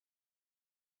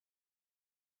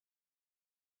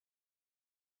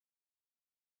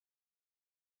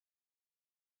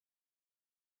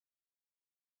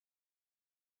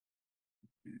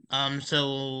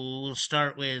So we'll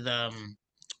start with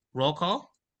roll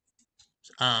call.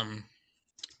 Um,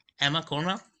 Emma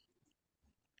Cornwell.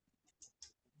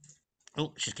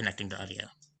 Oh, she's connecting to audio.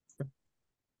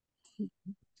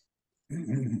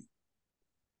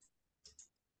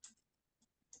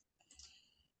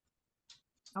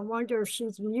 I wonder if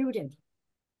she's muted.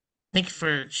 I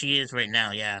think she is right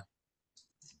now. Yeah,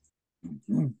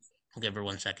 I'll give her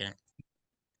 1 second.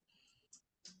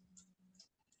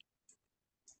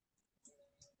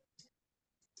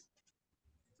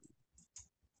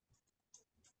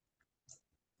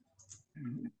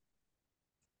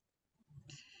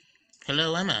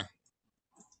 Hello, Emma.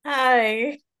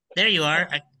 Hi. There you are.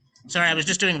 Sorry, I was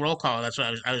just doing roll call. That's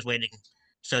why I was waiting.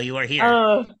 So you are here.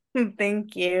 Oh,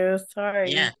 thank you. Yeah.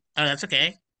 Sorry. Oh, that's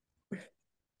okay.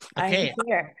 I'm Okay.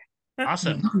 here.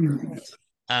 Awesome.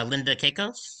 Linda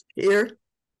Keikos. Here.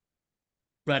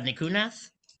 Rodney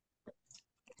Kunath.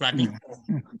 Rodney.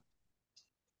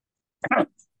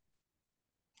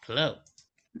 Hello.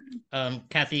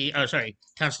 Kathy. Oh, sorry.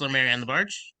 Councilor Mary Ann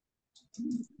LaBarge.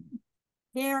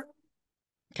 Here.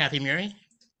 Kathy Murray.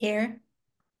 Here.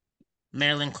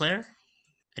 Marilyn Clare.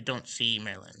 I don't see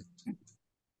Marilyn.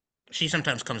 She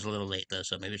sometimes comes a little late though,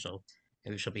 so maybe she'll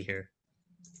be here.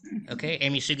 Okay,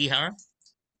 Amy Sugihara.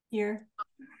 Here.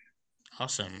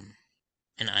 Awesome.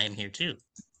 And I am here too.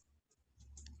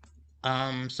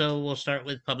 So we'll start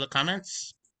with public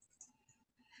comments.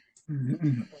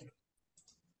 It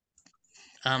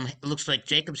looks like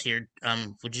Jacob's here.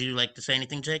 Would you like to say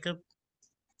anything, Jacob?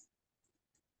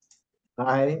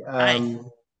 Hi. Hi.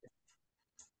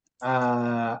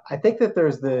 I think that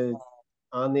there's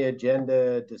on the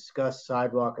agenda, discuss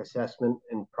sidewalk assessment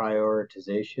and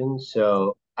prioritization.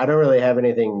 So I don't really have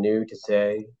anything new to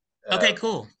say. Okay,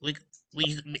 cool. We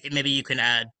maybe you can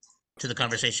add to the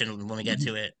conversation when we get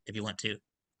to it if you want to.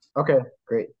 Okay,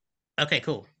 great. Okay,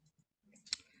 cool.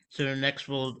 So next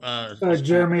we'll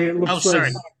Jeremy, it looks oh,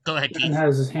 sorry. like Go ahead, Ben Keith.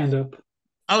 has his hand up.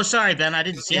 Oh, sorry, Ben. I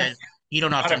didn't see Yeah. that. You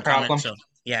don't Not a often problem. comment, so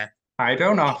yeah. I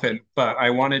don't often, but I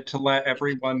wanted to let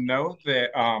everyone know that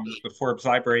the Forbes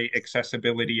Library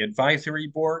Accessibility Advisory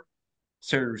Board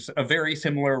serves a very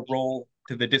similar role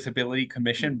to the Disability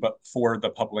Commission, but for the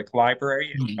public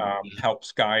library. It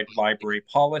helps guide library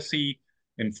policy,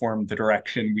 inform the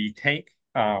direction we take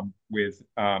with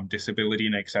disability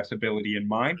and accessibility in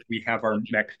mind. We have our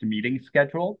next meeting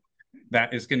scheduled.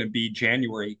 That is going to be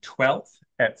January 12th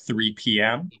at 3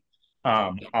 p.m.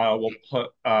 I will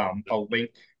put a link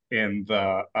in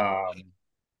the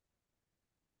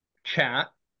chat,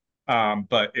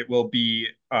 but it will be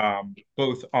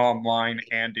both online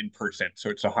and in person. So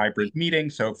it's a hybrid meeting.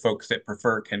 So folks that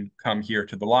prefer can come here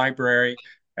to the library,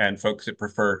 and folks that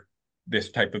prefer this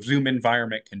type of Zoom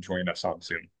environment can join us on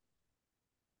Zoom.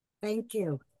 Thank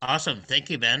you. Awesome. Thank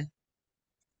you, Ben.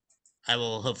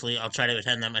 I'll try to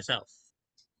attend that myself.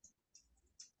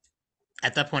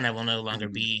 At that point, I will no longer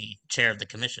be chair of the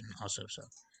commission also, so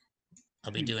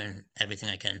I'll be doing everything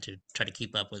I can to try to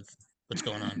keep up with what's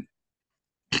going on.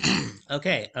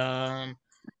 Okay,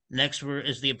 next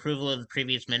is the approval of the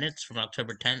previous minutes from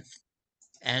October 10th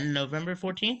and November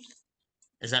 14th.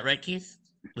 Is that right, Keith?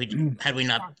 We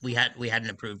hadn't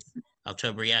approved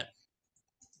October yet.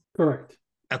 Correct.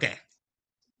 Okay.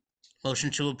 Motion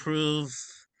to approve.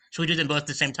 Should we do them both at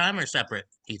the same time or separate,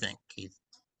 do you think, Keith?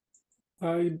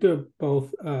 You do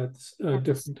both at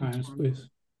different times, please.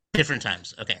 Different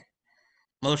times. Okay.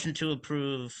 Motion to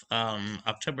approve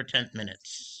October 10th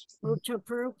minutes. Move to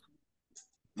approve.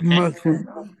 Okay.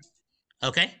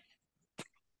 Okay.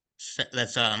 So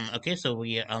that's okay, so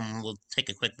we'll take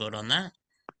a quick vote on that.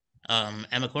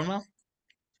 Emma Cornwell?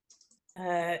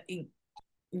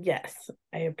 Yes,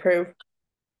 I approve.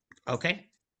 Okay.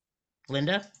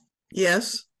 Linda?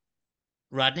 Yes.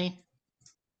 Rodney?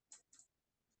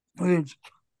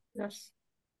 Yes.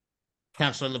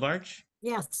 Councilor LaBarge?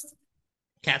 Yes.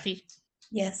 Kathy?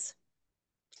 Yes.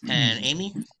 And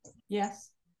Amy? Yes.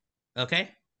 Okay.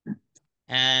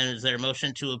 And is there a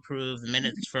motion to approve the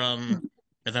minutes from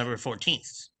November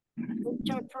 14th? Move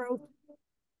to approve.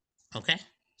 Okay.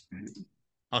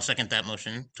 I'll second that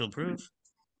motion to approve.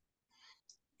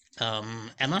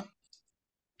 Emma?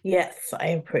 Yes, I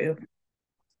approve.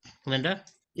 Linda?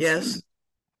 Yes.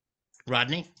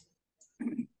 Rodney?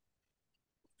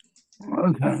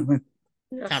 Okay.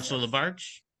 Councilor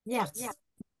LaBarge? Yes.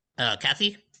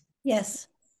 Kathy? Yes.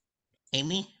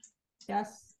 Amy?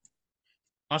 Yes.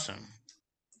 Awesome.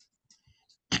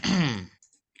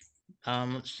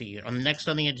 Let's see. Next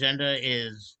on the agenda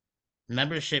is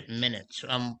membership minutes.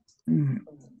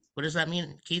 What does that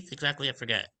mean, Keith? Exactly, I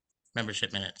forget.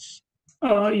 Membership minutes.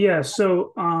 Yeah,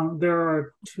 so there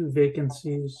are two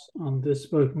vacancies on this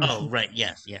board Oh, commission. right.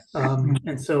 Yes, yes.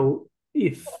 And so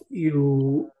if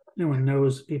anyone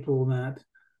knows people that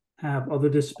have other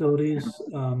disabilities,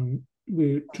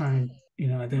 we're trying,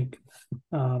 I think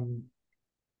um,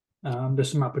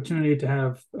 there's some opportunity to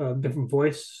have a different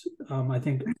voice. I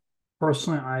think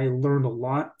personally, I learned a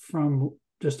lot from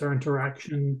just our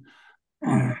interaction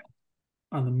on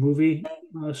the movie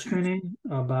screening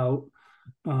about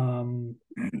the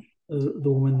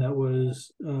woman that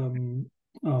was Can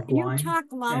you blind. talk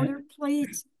louder,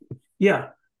 please? Yeah.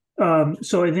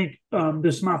 So I think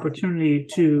there's some opportunity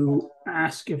to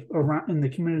ask if around in the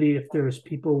community if there's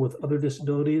people with other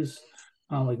disabilities,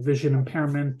 like vision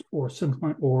impairment or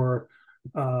something, or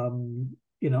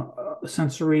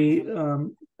sensory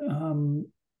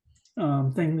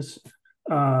things.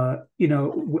 I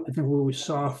think what we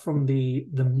saw from the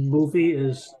movie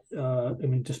is, I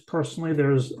mean, just personally,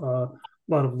 there's a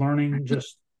lot of learning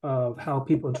just of how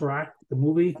people interact with the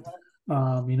movie,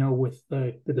 with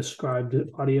the described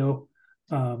audio.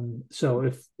 So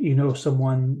if you know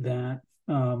someone that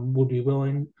would be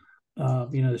willing,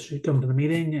 they should come to the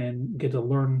meeting and get to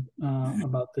learn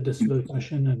about the Disability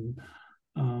Commission,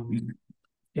 and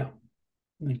yeah,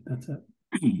 I think that's it.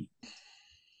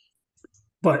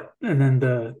 And then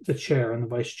the chair and the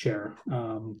vice chair.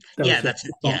 Yeah, that's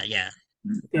it. Yeah, yeah.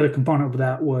 The other component of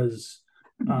that was,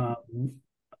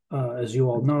 as you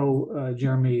all know,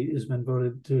 Jeremy has been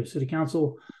voted to city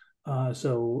council.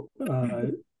 So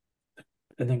I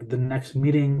think the next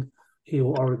meeting he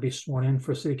will already be sworn in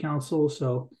for city council.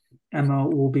 So Emma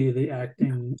will be the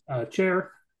acting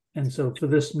chair. And so for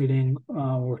this meeting,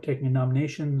 we're taking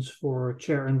nominations for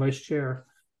chair and vice chair.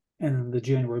 And in the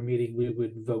January meeting, we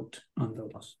would vote on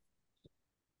those.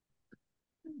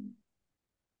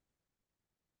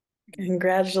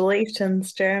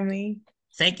 Congratulations, Jeremy.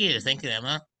 Thank you,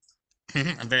 Emma.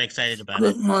 I'm very excited about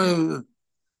it.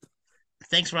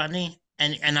 Thanks, Rodney,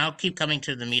 and I'll keep coming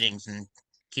to the meetings and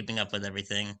keeping up with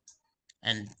everything,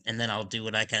 and then I'll do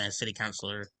what I can as city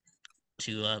councilor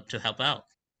to help out.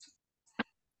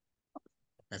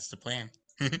 That's the plan.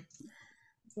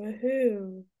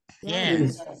 Woohoo! Yeah.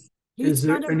 He's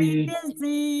gonna be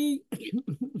busy.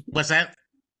 What's that?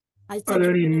 I Are said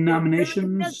there you're any gonna be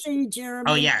nominations? busy, Jeremy.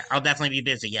 Oh yeah, I'll definitely be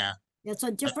busy. Yeah. It's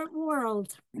a different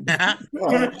world.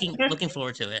 looking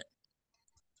forward to it.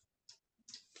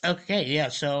 Okay, yeah.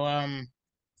 So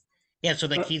so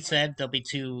like Keith said, there'll be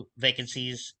two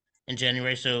vacancies in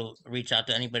January. So reach out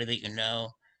to anybody that you know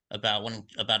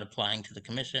about applying to the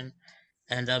commission.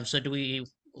 And so do we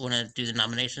want to do the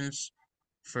nominations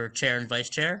for chair and vice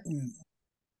chair?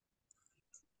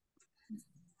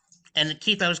 And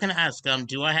Keith, I was going to ask,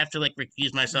 do I have to like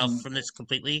recuse myself from this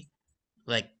completely,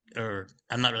 like, or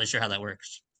I'm not really sure how that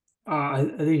works. I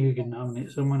think you can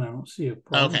nominate someone. I don't see a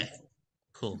problem. Okay,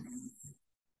 cool.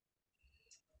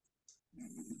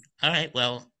 All right.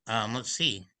 Well, let's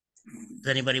see. Does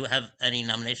anybody have any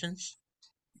nominations?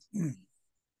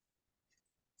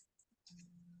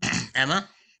 Emma?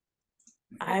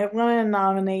 I want to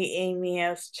nominate Amy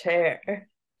as chair.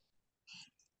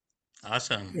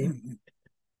 Awesome.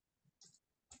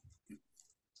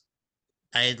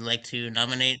 I'd like to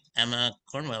nominate Emma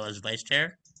Cornwell as vice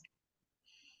chair.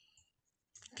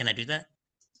 Can I do that?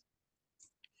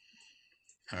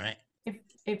 All right.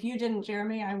 If you didn't,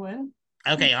 Jeremy, I would.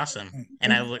 Okay, awesome.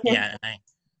 And I would, yeah, and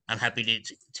I'm happy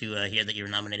to hear that you were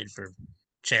nominated for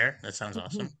chair. That sounds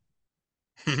awesome.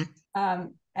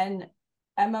 And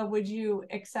Emma, would you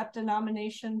accept a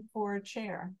nomination for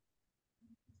chair?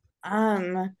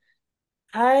 I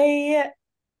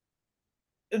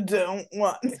don't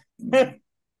want.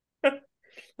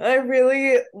 I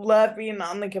really love being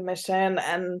on the commission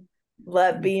and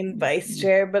love being vice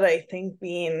chair, but I think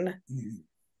being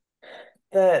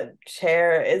the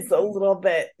chair is a little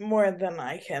bit more than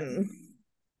I can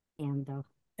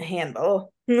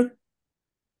handle.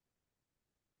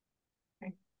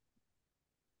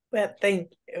 But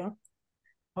thank you.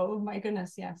 Oh my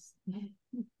goodness, yes.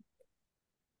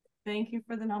 Thank you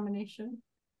for the nomination.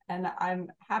 And I'm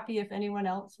happy if anyone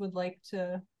else would like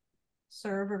to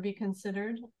serve or be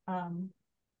considered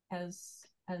as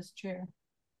chair.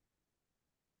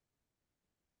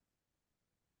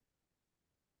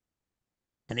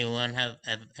 Anyone have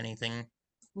anything?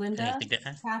 Linda, anything to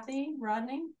add? Kathy,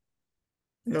 Rodney?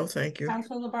 No, thank you.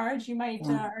 Councilor Labarge, you might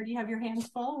already have your hands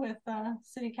full with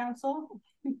city council.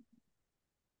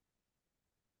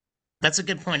 That's a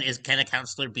good point. Can a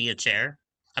councilor be a chair?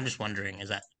 I'm just wondering, is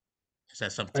that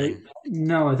something?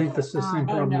 No, I think that's the same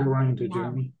problem you're running into,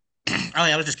 Jeremy. Oh,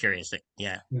 yeah, I was just curious.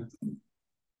 Yeah.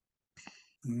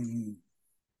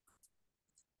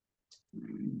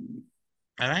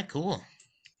 All right, cool.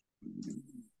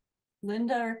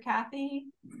 Linda or Kathy?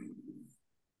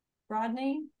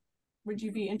 Rodney, would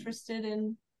you be interested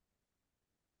in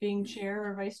being chair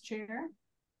or vice chair?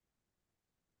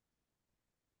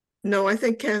 No, I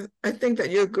think that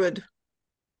you're good,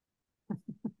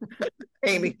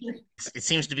 Amy. It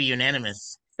seems to be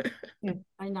unanimous.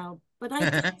 I know, but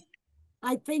I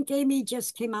think Amy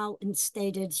just came out and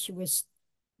stated she was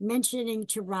mentioning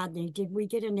to Rodney. Did we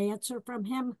get an answer from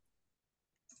him?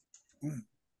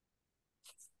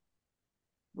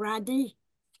 Rodney?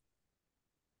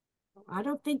 I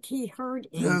don't think he heard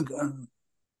Amy.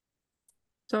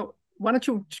 So why don't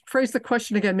you phrase the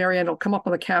question again, Marianne? It'll come up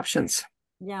on the captions.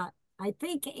 Yeah, I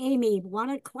think Amy,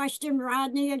 want to question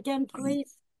Rodney again,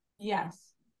 please? Yes.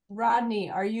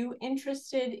 Rodney, are you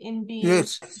interested in being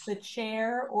the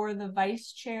chair or the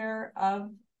vice chair of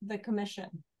the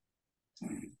commission?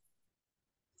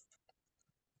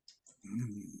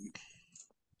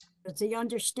 Does he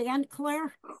understand,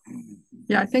 Claire?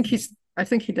 Yeah, I think he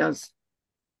does.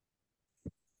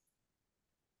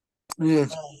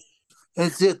 Yes.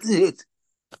 That's it.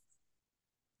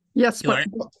 Yes, but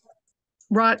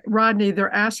Rodney,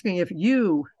 they're asking if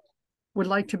you would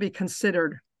like to be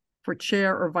considered for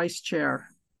chair or vice chair.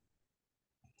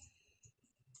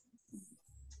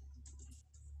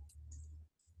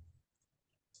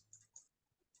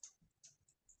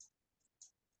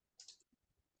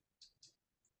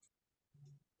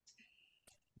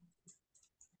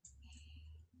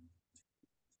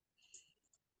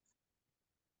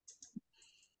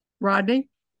 Rodney?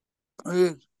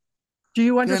 Yes. Do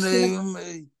you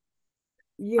understand?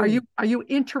 You. Are you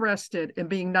interested in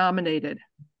being nominated?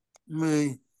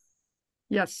 Me.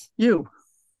 Yes, you.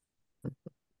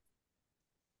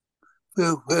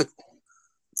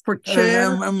 For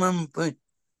chair?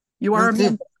 You are a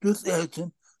member.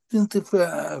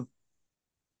 2025.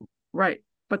 Right.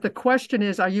 But the question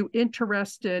is, are you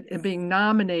interested in being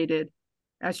nominated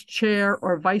as chair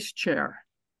or vice chair?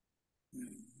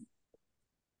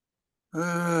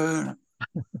 No.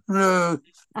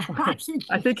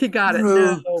 I think he got it.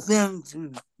 No, No. thank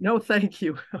you. No, thank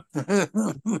you.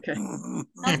 Okay.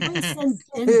 At least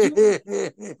in due,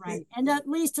 right, and at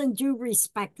least in due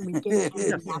respect, we give him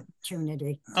the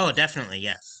opportunity. Oh, definitely,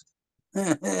 yes.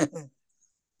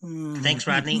 Thanks,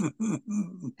 Rodney.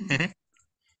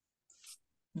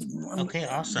 Okay,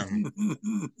 awesome.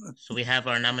 So we have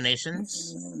our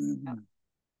nominations,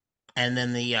 and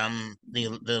then the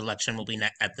election will be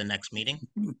at the next meeting.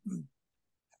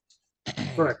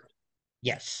 Correct.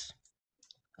 Yes.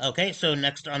 Okay, so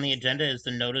next on the agenda is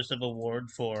the notice of award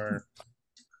for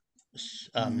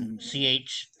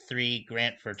CH3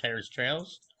 grant for Terrace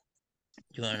Trails.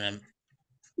 Do you want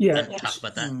to talk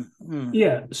about that?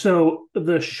 Yeah. So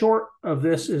the short of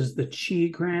this is the CHI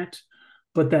grant,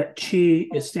 but that CHI,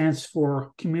 it stands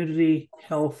for Community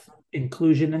Health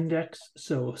Inclusion Index.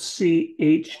 So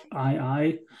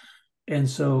CHII. And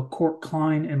so Court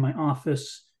Klein in my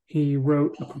office, he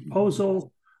wrote a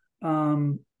proposal,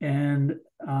 and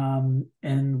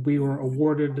we were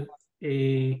awarded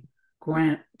a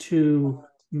grant to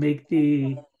make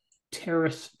the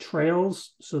terrace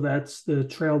trails. So that's the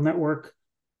trail network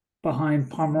behind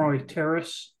Pomeroy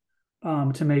Terrace,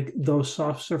 to make those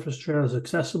soft surface trails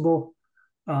accessible.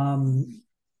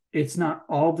 It's not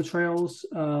all the trails,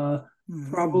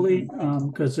 probably,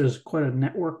 because there's quite a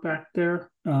network back there,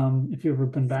 if you've ever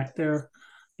been back there.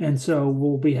 And so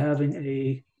we'll be having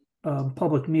a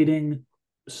public meeting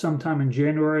sometime in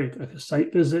January, like a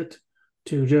site visit,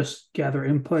 to just gather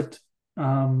input,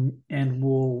 and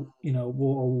we'll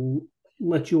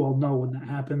let you all know when that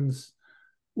happens.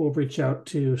 We'll reach out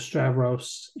to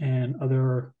Stavros and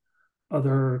other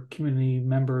community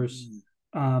members.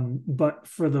 But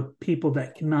for the people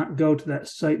that cannot go to that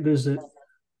site visit,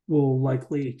 we'll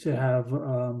likely to have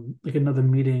like another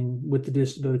meeting with the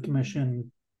Disability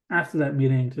Commission after that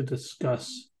meeting to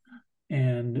discuss,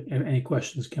 and if any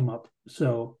questions come up.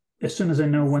 So as soon as I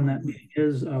know when that meeting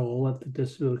is, I will let the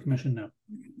Disability Commission know.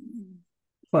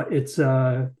 But it's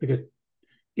like a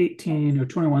 $18,000 or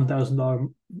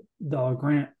 $21,000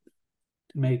 grant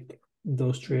to make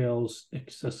those trails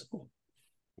accessible.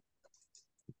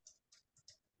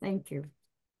 Thank you.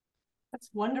 That's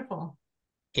wonderful.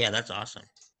 Yeah, that's awesome.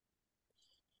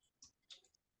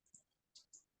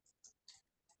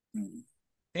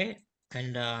 Okay,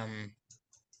 and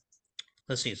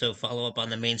let's see. So follow up on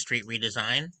the Main Street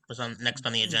redesign was next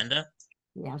on the agenda.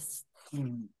 Yes.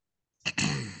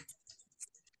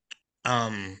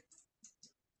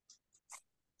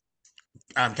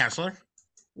 Counselor?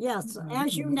 Yes,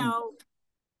 as you know,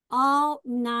 all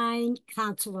 9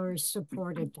 counselors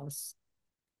supported this.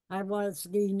 I was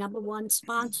the #1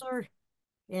 sponsor,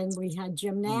 and we had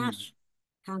Jim Nash,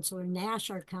 Councilor Nash,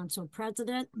 our council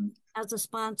president, as a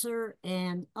sponsor,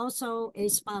 and also a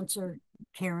sponsor,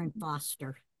 Karen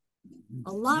Foster.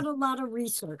 A lot of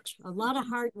research, a lot of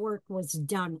hard work was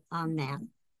done on that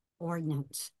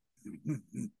ordinance.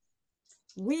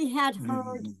 We had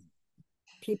heard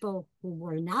people who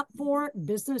were not for it,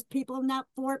 business people not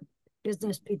for it,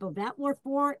 business people that were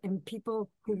for it, and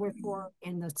people who were for it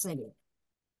in the city.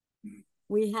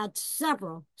 We had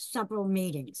several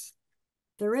meetings.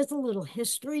 There is a little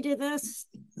history to this.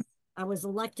 I was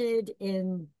elected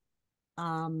in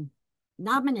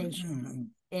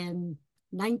nomination in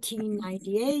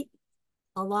 1998,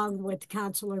 along with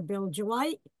Councilor Bill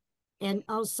Dwight and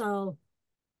also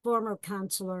former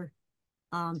Councilor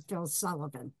Phil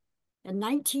Sullivan. In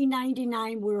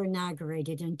 1999, we were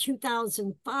inaugurated. In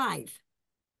 2005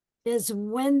 is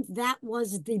when that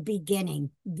was the beginning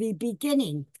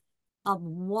of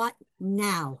what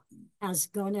now is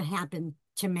going to happen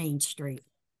to Main Street.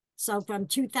 So from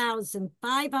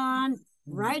 2005 on,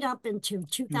 right up into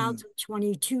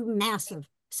 2022, massive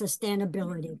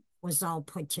sustainability was all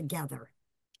put together.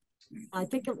 I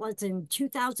think it was in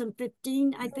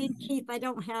 2015, I think, Keith, I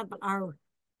don't have our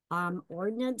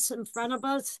ordinance in front of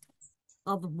us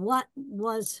of what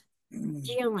was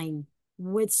dealing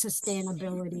with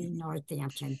sustainability in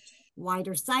Northampton.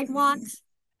 Wider sidewalks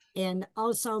and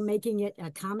also making it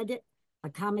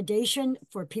accommodation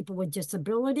for people with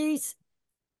disabilities.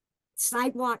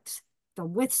 Sidewalks, the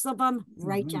widths of them,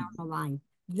 right down the line.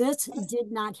 This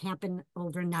did not happen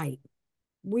overnight.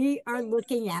 We are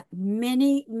looking at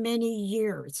many, many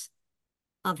years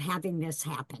of having this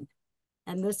happen.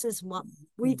 And this is what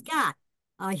we've got.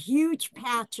 A huge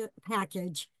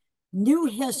package, new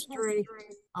history.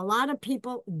 A lot of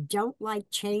people don't like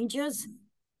changes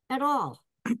at all.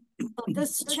 But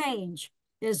this change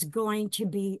is going to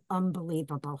be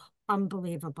unbelievable,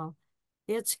 unbelievable.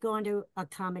 It's going to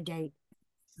accommodate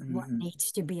what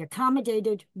needs to be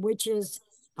accommodated, which is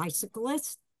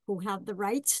bicyclists who have the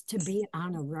rights to be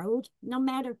on a road, no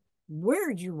matter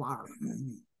where you are.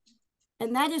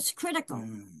 And that is critical.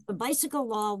 The bicycle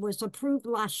law was approved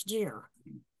last year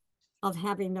of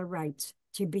having the rights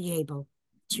to be able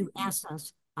to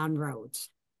access on roads.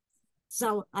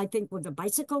 So I think with the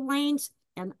bicycle lanes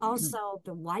and also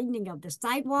the widening of the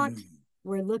sidewalks,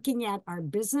 we're looking at our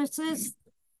businesses.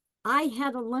 I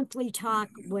had a lengthy talk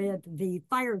with the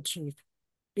fire chief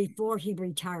before he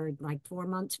retired, like 4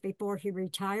 months before he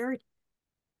retired,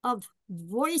 of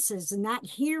voices not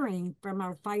hearing from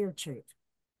our fire chief.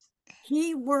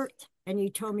 He worked, and he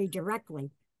told me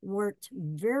directly, worked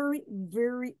very,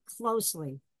 very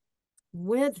closely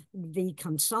with the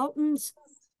consultants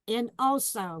and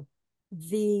also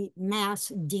the Mass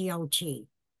DOT.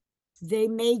 They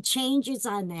made changes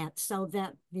on that so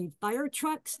that the fire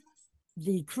trucks,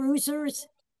 the cruisers,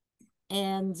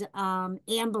 and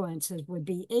ambulances would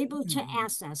be able to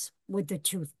access with the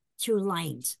two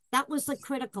lanes. That was the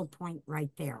critical point right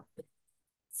there.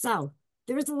 So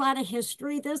there's a lot of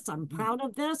history to this. I'm proud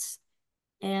of this.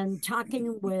 And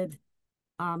talking with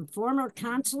former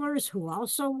counselors who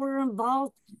also were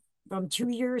involved from 2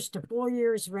 years to 4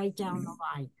 years right down the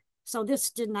line. So this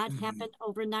did not happen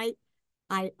overnight.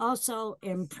 I also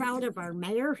am proud of our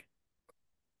mayor,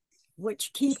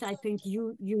 which Keith, I think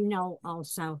you know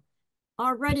also.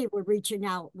 Already we're reaching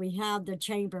out. We have the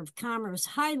Chamber of Commerce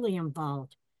highly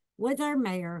involved with our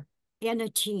mayor and a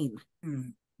team,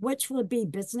 which will be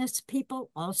business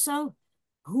people also,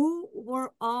 who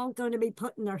were all going to be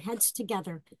putting their heads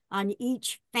together on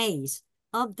each phase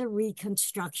of the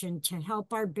reconstruction to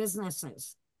help our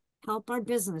businesses,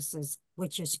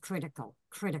 which is critical.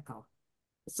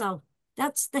 So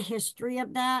that's the history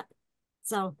of that.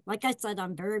 So like I said,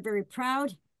 I'm very, very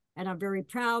proud. And I'm very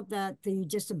proud that the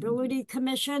Disability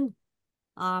Commission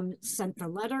sent the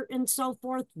letter and so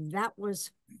forth. That was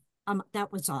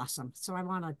awesome. So I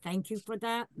want to thank you for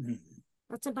that.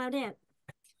 That's about it.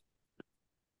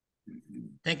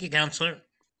 Thank you, Counselor.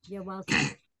 You're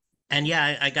welcome. And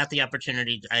yeah, I got the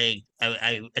opportunity. I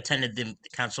attended the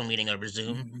council meeting over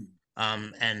Zoom.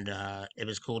 And it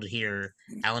was cool to hear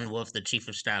Alan Wolf, the chief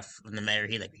of staff and the mayor.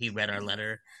 He read our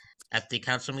letter at the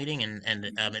council meeting, and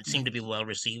it seemed to be well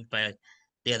received by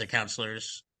the other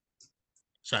councilors.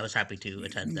 So I was happy to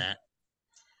attend that.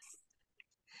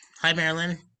 Hi,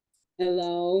 Marilyn.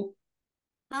 Hello.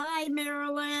 Hi,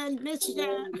 Marilyn. Miss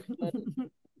you.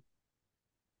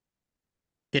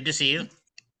 Good to see you.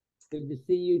 Good to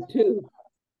see you too.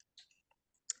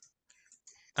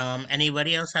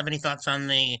 Anybody else have any thoughts on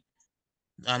the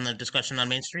discussion on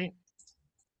Main Street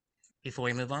before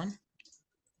we move on?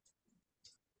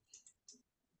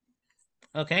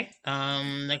 Okay.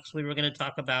 Next we were going to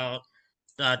talk about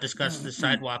discuss the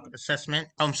sidewalk assessment.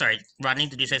 Oh, I'm sorry, Rodney.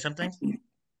 Did you say something?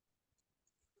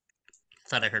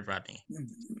 Thought I heard Rodney.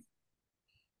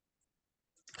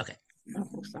 Okay.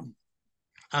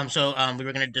 So we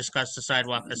were going to discuss the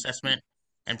sidewalk assessment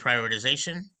and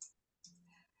prioritization.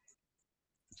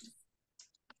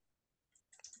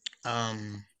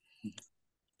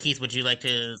 Keith, would you like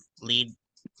to lead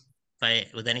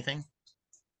with anything?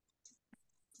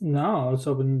 No, I was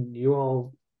hoping you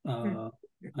all.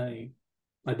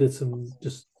 I did some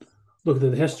just look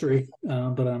at the history,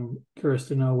 but I'm curious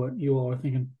to know what you all are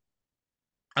thinking.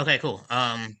 Okay, cool.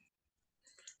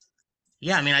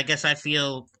 Yeah, I mean, I guess I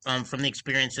feel from the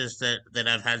experiences that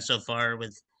I've had so far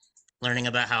with learning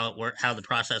about how the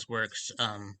process works,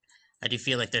 I do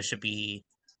feel like there should be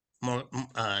more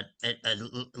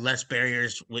less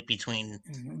barriers between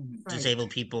disabled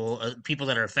people, people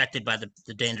that are affected by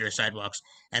the dangerous sidewalks,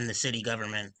 and the city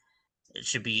government. It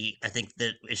should be, I think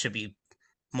that it should be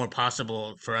more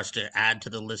possible for us to add to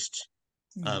the list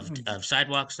of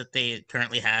sidewalks that they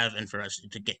currently have, and for us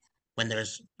to get when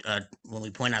there's when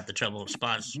we point out the trouble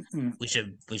spots, we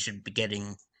should be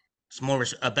getting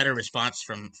a better response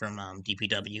from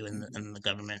DPW and the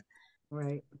government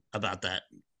Right. about that.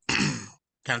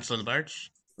 Councilor Labarge?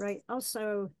 Right.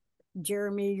 Also,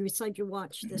 Jeremy, you said you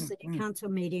watched the city council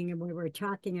meeting and we were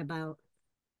talking about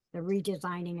the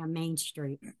redesigning of Main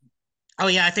Street. Oh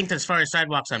yeah, I think that as far as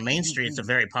sidewalks on Main Street, it's a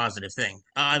very positive thing.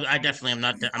 I definitely am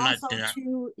not. I'm not. Also,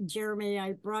 too, Jeremy,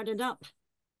 I brought it up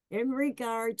in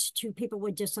regards to people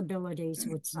with disabilities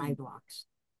with sidewalks.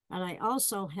 And I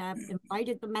also have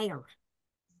invited the mayor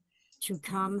to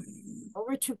come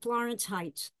over to Florence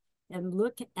Heights and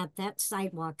look at that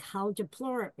sidewalk, how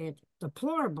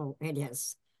deplorable it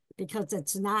is, because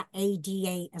it's not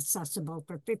ADA accessible.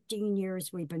 For 15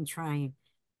 years, we've been trying.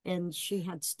 And she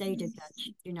had stated that,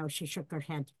 she shook her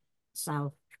head.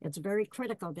 So it's very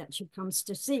critical that she comes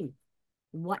to see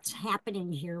what's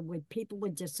happening here with people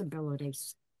with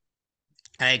disabilities.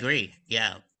 I agree.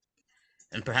 Yeah,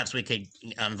 and perhaps we could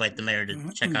invite the mayor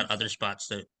to check out other spots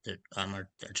that are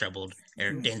troubled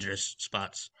or dangerous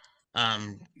spots.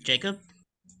 Jacob?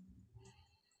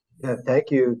 Yeah,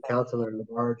 thank you, Councilor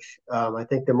Labarge. I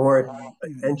think the more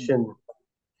attention,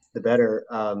 the better.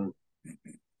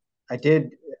 I did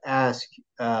ask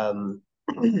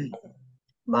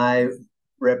my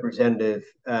representative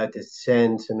to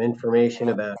send some information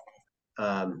about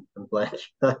I'm blank.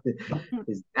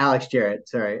 Is Alex Jarrett,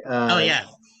 sorry. Oh yeah.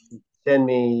 Send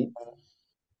me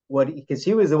because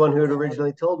he was the one who had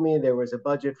originally told me there was a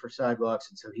budget for sidewalks,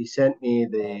 and so he sent me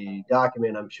the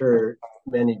document. I'm sure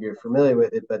many of you are familiar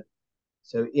with it, but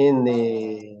so in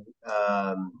the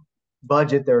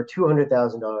budget, there are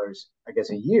 $200,000, I guess,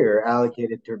 a year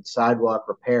allocated toward sidewalk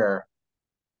repair.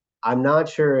 I'm not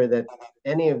sure that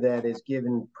any of that is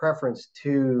given preference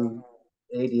to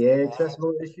ADA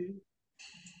accessible issues.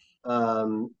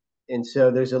 And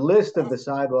so there's a list of the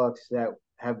sidewalks that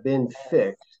have been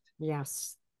fixed.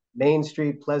 Yes. Main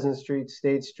Street, Pleasant Street,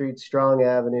 State Street, Strong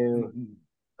Avenue,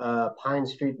 Pine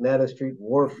Street, Meadow Street,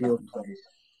 Warfield Place.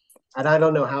 And I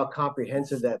don't know how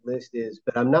comprehensive that list is,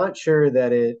 but I'm not sure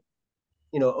that it,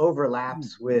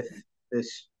 overlaps with the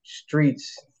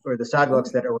streets or the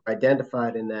sidewalks that are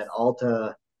identified in that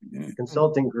Alta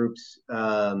consulting group's,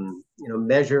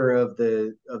 measure of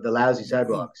the lousy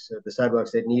sidewalks, of the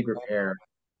sidewalks that need repair.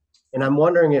 And I'm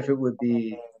wondering if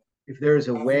there's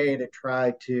a way to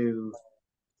try to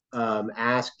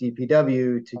ask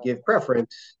DPW to give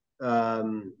preference,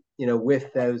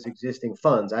 with those existing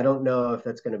funds. I don't know if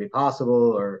that's going to be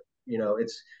possible, or,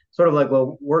 it's sort of like,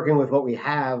 well, working with what we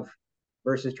have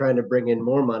versus trying to bring in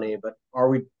more money. But are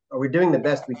we doing the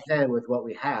best we can with what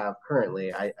we have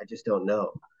currently? I just don't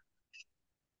know.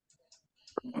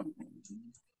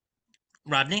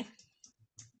 Rodney,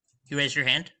 you raised your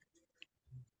hand.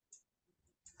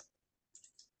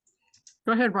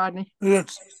 Go ahead, Rodney.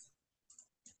 Yes.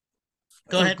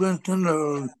 Go ahead. I want to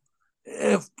know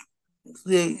if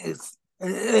it's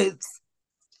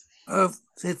of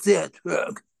the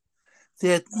network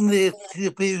that needs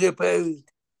to be repaired.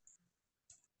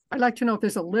 I'd like to know if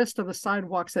there's a list of the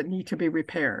sidewalks that need to be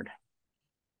repaired.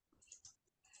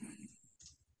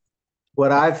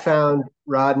 What I've found,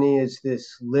 Rodney, is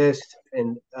this list,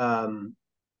 and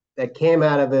that came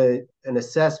out of an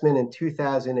assessment in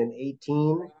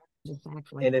 2018.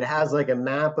 Exactly. And it has like a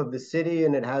map of the city,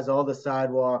 and it has all the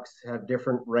sidewalks have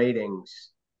different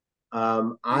ratings.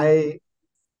 I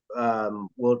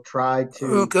will try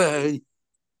to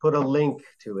put a link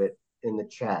to it in the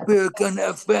chat. We're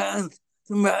gonna find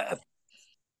the map.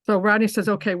 So Rodney says,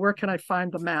 okay, where can I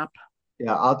find the map?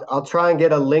 Yeah, I'll try and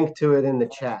get a link to it in the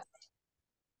chat.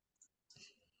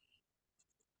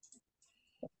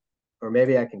 Or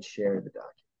maybe I can share the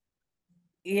document.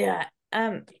 Yeah.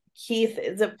 Keith,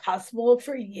 is it possible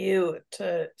for you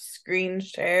to screen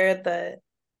share the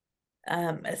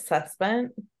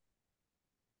assessment?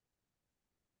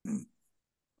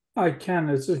 I can.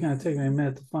 It's just going to take me a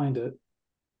minute to find it.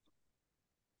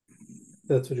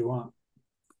 That's what you want.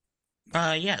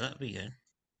 Yeah, that'd be good.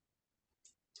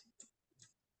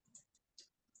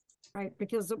 Right,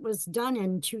 because it was done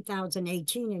in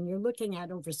 2018 and you're looking at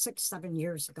over 6-7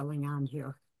 years going on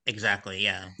here. Exactly,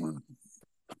 yeah.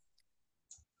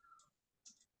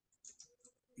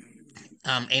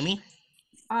 Amy?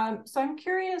 So I'm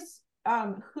curious,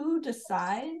 who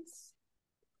decides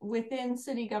within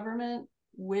city government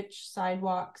which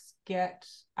sidewalks get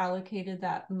allocated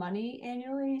that money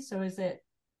annually? So is it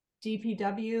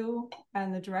DPW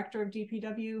and the director of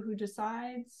DPW who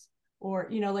decides? Or,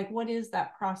 like, what is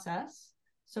that process?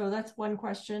 So that's one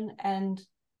question. And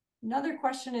another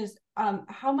question is,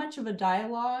 how much of a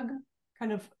dialogue,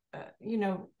 kind of,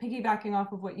 piggybacking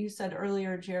off of what you said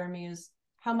earlier, Jeremy, is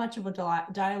how much of a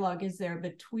dialogue is there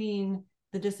between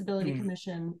the Disability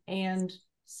Commission and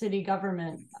city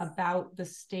government about the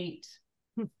states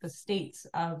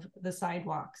of the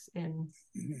sidewalks in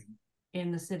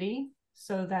the city,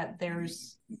 so that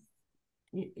there's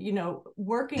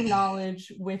working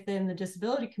knowledge within the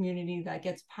disability community that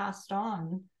gets passed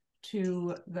on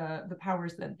to the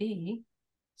powers that be,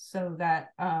 so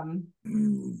that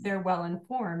they're well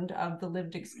informed of the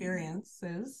lived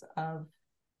experiences of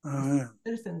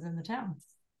citizens in the town.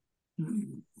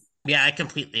 Yeah, I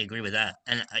completely agree with that.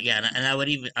 And and I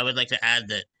would like to add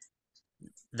that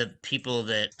the people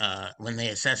that when they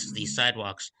assessed these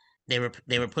sidewalks, they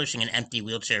were pushing an empty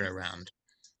wheelchair around,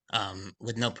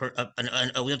 with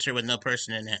a wheelchair with no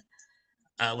person in it,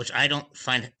 which I don't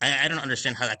find. I don't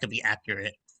understand how that could be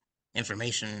accurate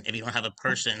information if you don't have a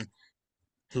person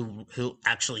who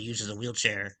actually uses a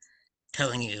wheelchair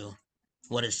telling you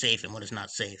what is safe and what is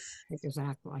not safe.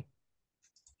 Exactly.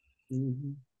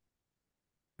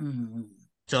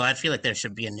 So I feel like there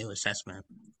should be a new assessment.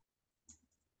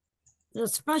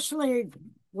 Especially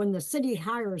when the city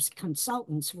hires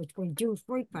consultants, which we do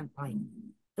frequently.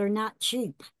 They're not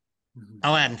cheap.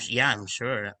 Oh, I'm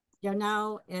sure.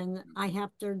 And I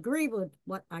have to agree with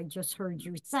what I just heard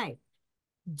you say.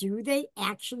 Do they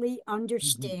actually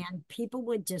understand people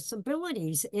with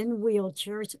disabilities in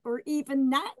wheelchairs or even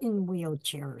not in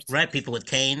wheelchairs? Right, people with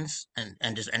canes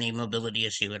and just any mobility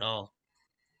issue at all.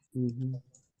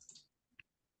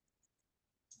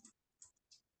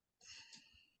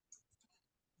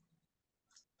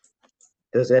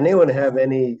 Does anyone have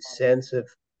any sense of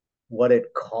what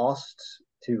it costs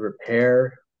to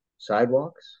repair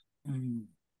sidewalks?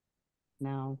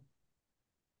 No.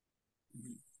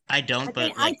 I don't,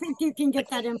 I think you can get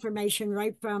that information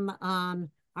right from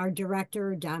our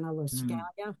director, Donna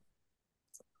Lascalia.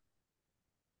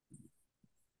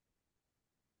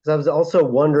 Because I was also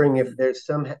wondering if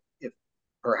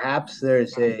perhaps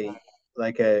there's a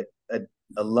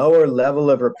lower level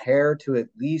of repair to at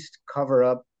least cover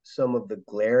up some of the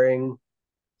glaring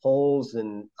holes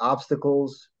and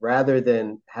obstacles, rather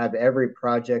than have every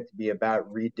project be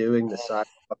about redoing the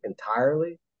sidewalk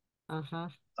entirely.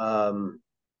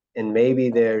 And maybe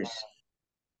there's,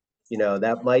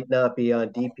 that might not be on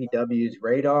DPW's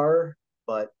radar,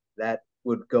 but that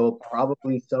would go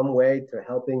probably some way to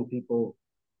helping people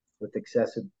with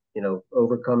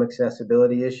overcome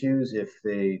accessibility issues if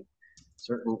the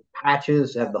certain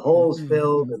patches have the holes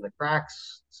filled and the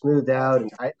cracks smoothed out. And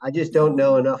I just don't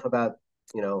know enough about,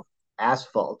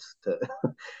 asphalt to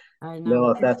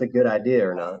know if that's a good idea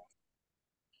or not.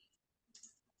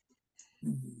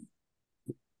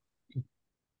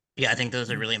 Yeah, I think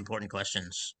those are really important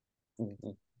questions.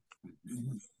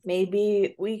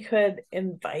 Maybe we could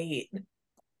invite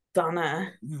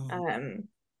Donna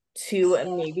to a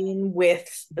meeting with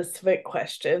specific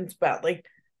questions about, like,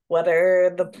 what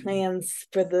are the plans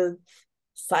for the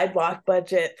sidewalk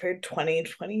budget for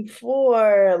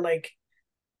 2024, like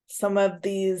some of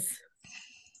these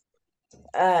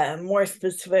more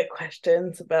specific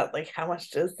questions about, like, how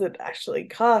much does it actually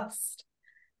cost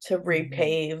to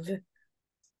repave,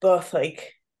 both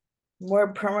like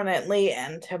more permanently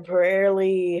and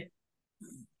temporarily,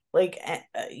 like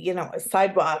a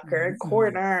sidewalk or a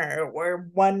corner or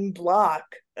one block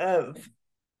of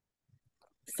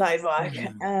sidewalk.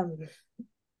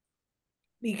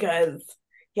 Because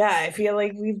I feel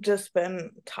like we've just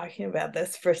been talking about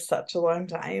this for such a long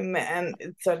time, and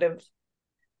it's sort of,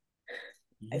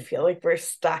 I feel like we're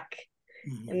stuck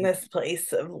in this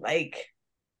place of, like,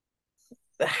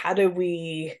 how do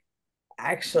we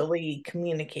actually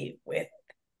communicate with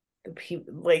the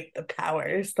people, like the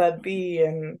powers that be,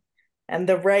 and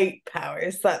the right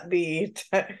powers that be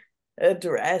to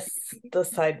address the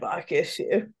sidewalk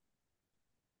issue.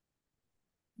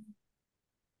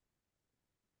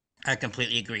 I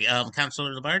completely agree.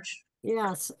 Councilor Labarge?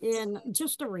 Yes, and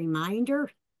just a reminder,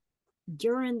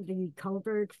 during the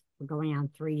COVID, we're going on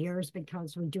 3 years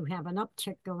because we do have an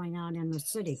uptick going on in the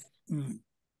city.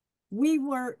 We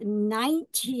were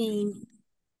 19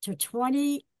 to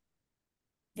 20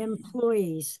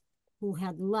 employees who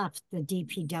had left the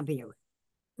DPW.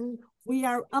 We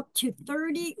are up to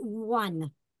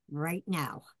 31 right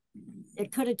now.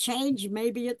 It could have changed,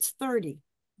 maybe it's 30,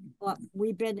 but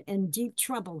we've been in deep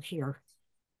trouble here.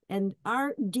 And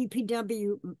our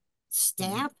DPW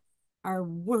staff are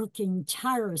working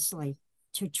tirelessly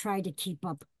to try to keep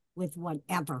up with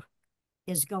whatever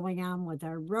is going on with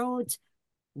our roads,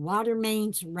 water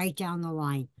mains, right down the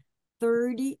line.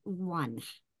 31.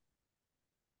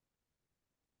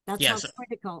 That's how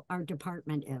critical our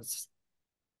department is.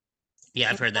 Yeah,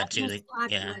 I've heard that too.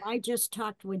 I just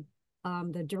talked with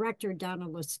the director down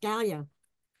in La Scalia.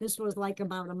 This was like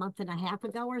about a month and a half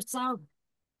ago or so.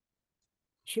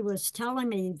 She was telling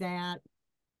me that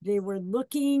they were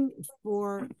looking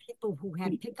for people who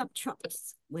had pickup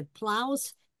trucks with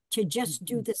plows to just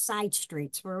do the side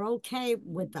streets. We're okay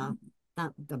with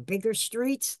the bigger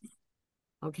streets.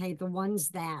 Okay, the ones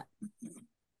that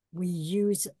we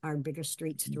use are bigger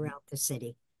streets throughout the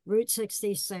city. Route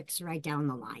 66 right down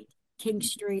the line. King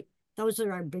Street, those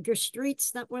are our bigger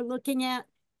streets that we're looking at.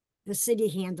 The city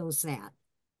handles that.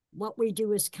 What we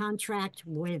do is contract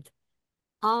with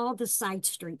all the side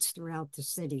streets throughout the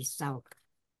city. So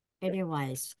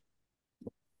anyways,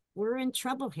 we're in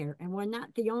trouble here, and we're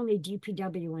not the only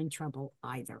DPW in trouble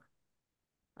either.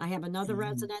 I have another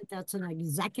resident that's an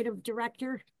executive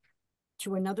director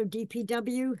to another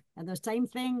DPW, and the same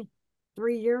thing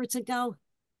 3 years ago,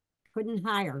 couldn't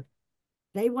hire.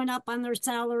 They went up on their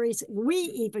salaries. We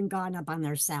even gone up on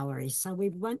their salaries. So we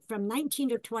went from 19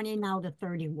 to 20 now to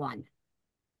 31.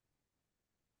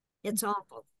 It's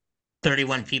awful.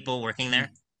 31 people working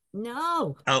there?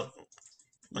 No. Oh,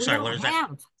 sorry, what is that?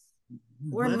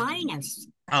 We're minus.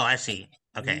 Oh, I see.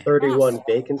 Okay. 31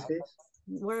 vacancies?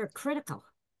 We're critical.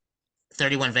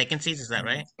 31 vacancies, is that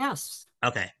right? Yes.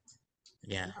 Okay.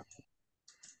 Yeah.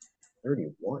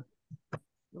 31.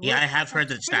 Yeah, I have heard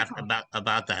that staff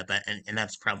about that, and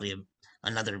that's probably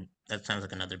that sounds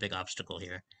like another big obstacle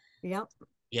here. Yep.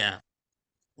 Yeah.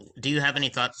 Do you have any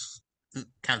thoughts,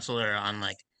 Counselor, on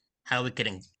like how we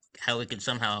could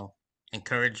somehow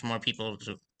encourage more people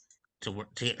to work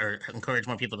or encourage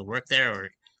more people to work there, or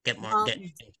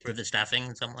improve the staffing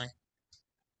in some way?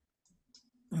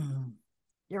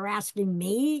 You're asking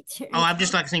me to? Oh, I'm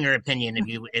just asking your opinion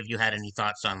if you had any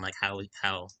thoughts on like how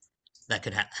that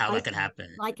could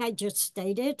happen. Like I just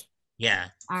stated. Yeah.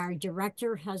 Our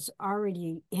director has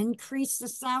already increased the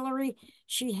salary.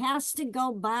 She has to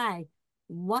go by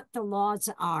what the laws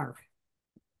are.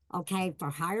 Okay, for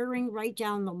hiring right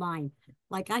down the line.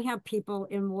 Like I have people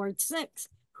in Ward 6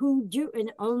 who do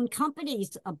and own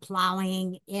companies of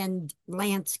plowing and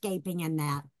landscaping and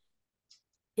that.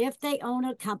 If they own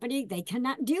a company, they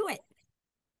cannot do it.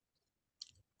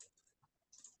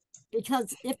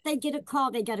 Because if they get a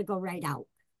call, they got to go right out.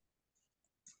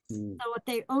 So if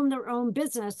they own their own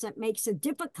business, it makes it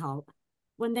difficult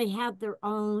when they have their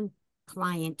own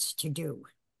clients to do.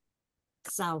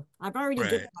 So I've already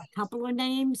given a couple of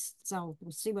names, so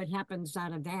we'll see what happens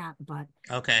out of that. But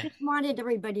I just wanted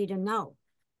everybody to know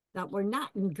that we're not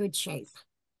in good shape.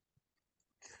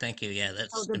 Thank you. Yeah,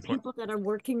 that's so the important. People that are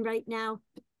working right now,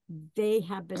 they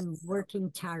have been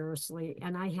working tirelessly,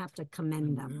 and I have to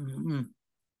commend them.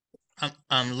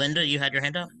 Linda, you had your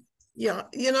hand up? Yeah,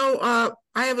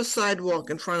 I have a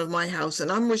sidewalk in front of my house,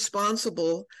 and I'm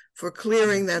responsible for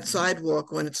clearing that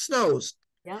sidewalk when it snows.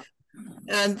 Yeah.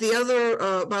 And the other,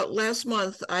 about last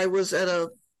month, I was at a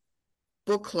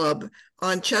book club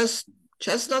on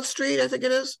Chestnut Street, I think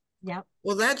it is. Yeah.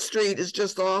 Well, that street is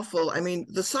just awful. I mean,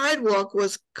 the sidewalk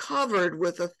was covered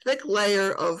with a thick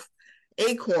layer of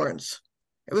acorns.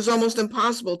 It was almost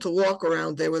impossible to walk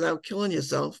around there without killing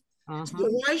yourself. So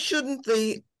why shouldn't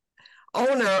the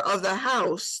owner of the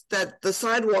house that the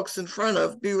sidewalk's in front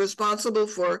of be responsible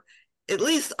for at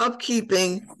least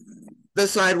upkeeping the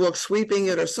sidewalk, sweeping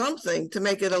it or something to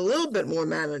make it a little bit more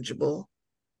manageable,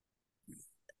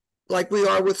 like we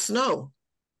are with snow?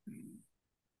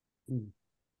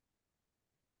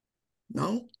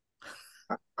 No?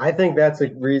 I think that's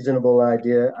a reasonable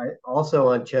idea. Also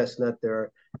on Chestnut,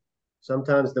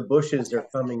 sometimes the bushes are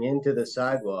coming into the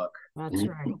sidewalk. That's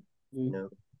right. you know.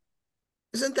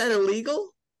 Isn't that illegal?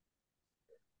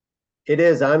 It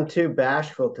is. I'm too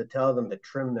bashful to tell them to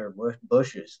trim their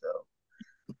bushes, though.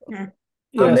 So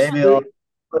Yes, maybe I'll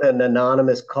put an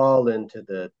anonymous call into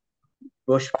the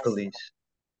bush police.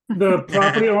 the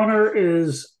property owner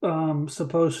is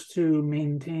supposed to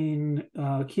maintain,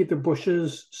 keep the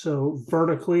bushes so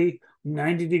vertically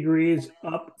 90 degrees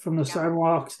up from the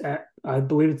sidewalks at, I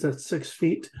believe it's at 6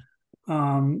 feet.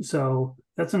 So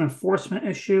that's an enforcement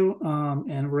issue.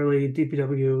 And really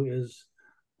DPW is,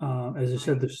 as I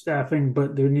said, the staffing,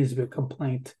 but there needs to be a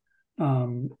complaint.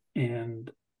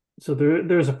 And so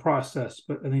there's a process,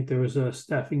 but I think there was a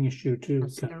staffing issue too.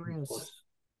 Yes, there is.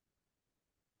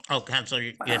 Oh, Counselor,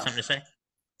 you have something to say?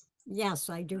 Yes,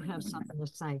 I do have something to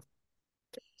say.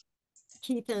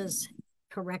 Keith is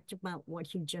correct about what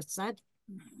he just said.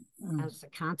 As a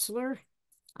counselor,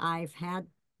 I've had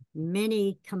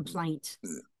many complaints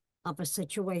of a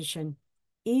situation,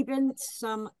 even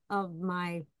some of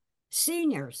my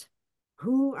seniors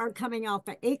who are coming off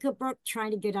of Acrebrook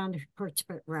trying to get onto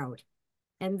Portsmouth Road.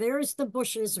 And there's the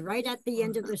bushes right at the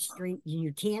end of the street.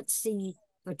 You can't see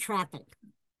the traffic.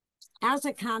 As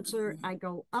a counselor, I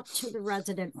go up to the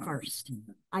resident first.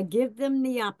 I give them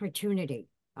the opportunity,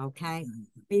 okay,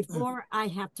 before I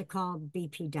have to call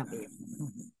BPW.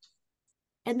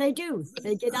 And they do.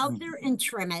 They get out there and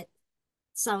trim it.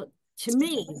 So to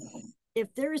me,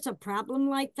 if there is a problem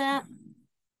like that,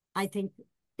 I think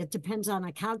it depends on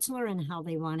a counselor and how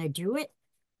they want to do it.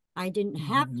 I didn't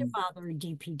have to bother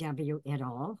DPW at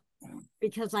all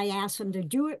because I asked them to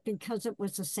do it because it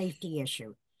was a safety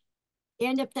issue.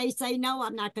 And if they say, no,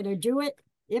 I'm not going to do it,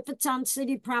 if it's on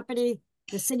city property,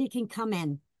 the city can come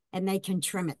in and they can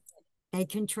trim it. They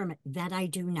can trim it. That I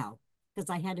do know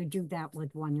because I had to do that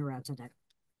with one resident.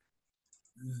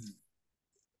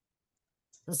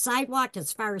 The sidewalk,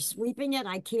 as far as sweeping it,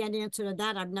 I can't answer to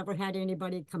that. I've never had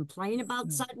anybody complain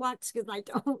about sidewalks because I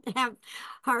don't have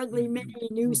hardly many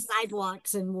new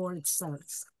sidewalks in Ward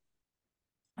 6.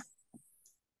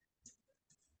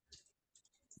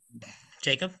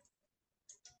 Jacob?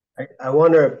 I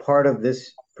wonder if part of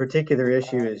this particular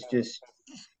issue is just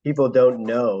people don't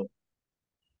know,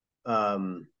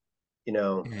 you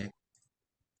know,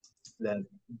 that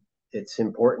it's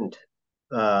important.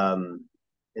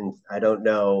 And I don't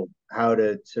know how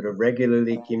to sort of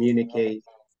regularly communicate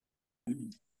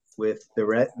with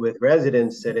with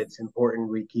residents that it's important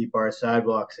we keep our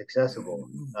sidewalks accessible.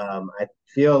 I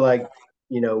feel like,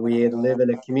 you know, we live in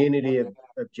a community of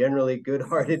generally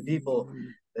good-hearted people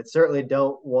that certainly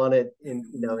don't want it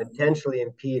intentionally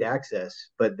impede access,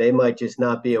 but they might just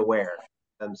not be aware.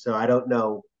 So I don't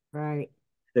know. Right.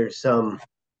 There's some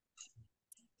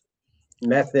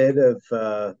method of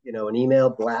an email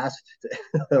blast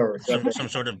or something. Some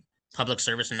sort of public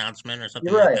service announcement or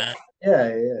something You're like right.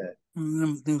 that.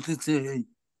 Yeah.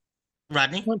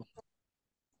 Rodney?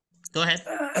 Go ahead.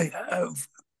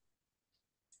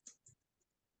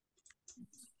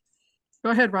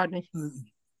 Go ahead, Rodney.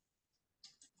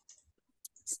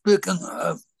 Speaking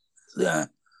of the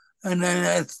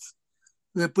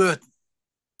report.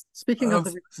 Speaking of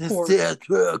the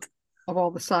report of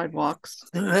all the sidewalks.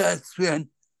 The last one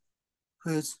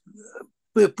was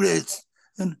published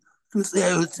in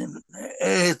 2018.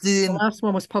 The last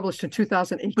one was published in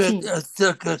 2018. But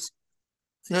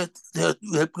that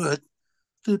report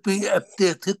should be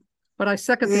updated. But I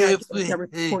second the idea that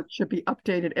report should be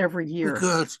updated every year.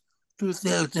 Because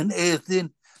 2018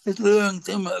 is a long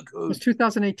time ago. Because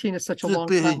 2018 is such a long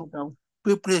time ago.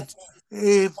 Published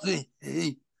every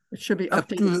year. It should be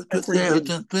updated every year.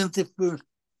 2024.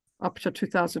 Up to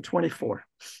 2024.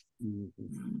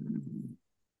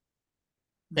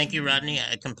 Thank you, Rodney.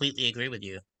 I completely agree with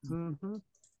you.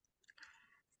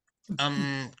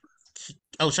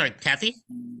 Oh, sorry, Kathy?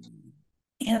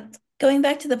 Yeah, going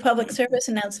back to the public service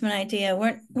announcement idea,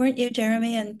 weren't you,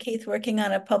 Jeremy, and Keith working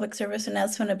on a public service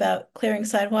announcement about clearing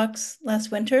sidewalks last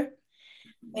winter?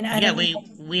 Yeah, we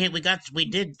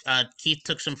did. Keith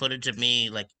took some footage of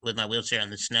me like with my wheelchair in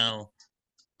the snow,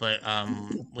 but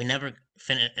we never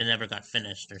finished. It never got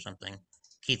finished or something.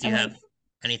 Keith, do you have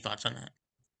any thoughts on that?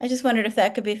 I just wondered if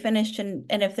that could be finished and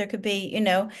if there could be,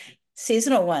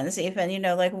 seasonal ones, even,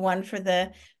 like one for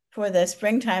the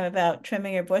springtime about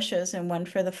trimming your bushes and one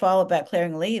for the fall about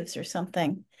clearing leaves or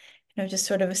something. Just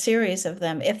sort of a series of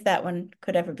them, if that one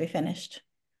could ever be finished.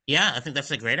 Yeah, I think that's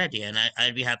a great idea, and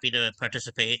I'd be happy to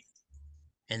participate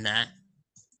in that.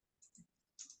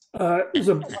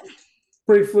 So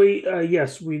briefly,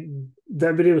 yes,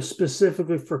 that video is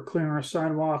specifically for clearing our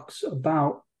sidewalks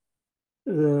about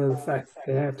the fact that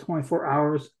they have 24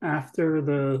 hours after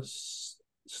the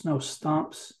snow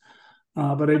stomps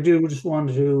But I do just want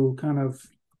to kind of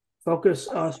focus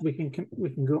us. We can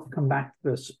come back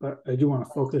to this, but I do want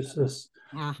to focus this.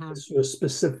 This was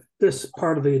specific. This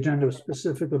part of the agenda was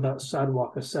specific about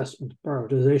sidewalk assessment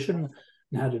prioritization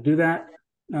and how to do that.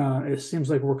 It seems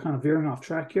like we're kind of veering off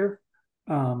track here.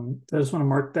 I just want to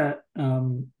mark that.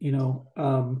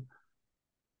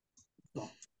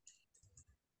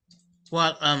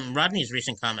 Well, Rodney's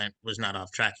recent comment was not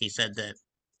off track. He said that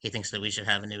he thinks that we should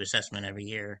have a new assessment every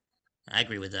year. I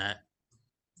agree with that.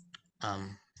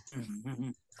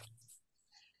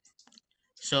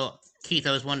 So, Keith,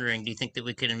 I was wondering, do you think that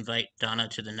we could invite Donna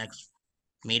to the next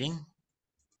meeting?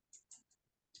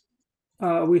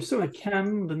 We certainly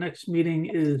can. The next meeting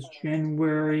is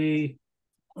January.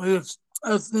 Yes,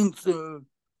 I think so.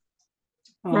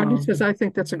 Rodney says, I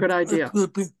think that's a good idea. It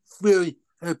would be very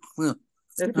helpful.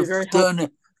 It'd be very helpful. Donna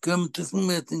come to the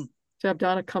meeting. To have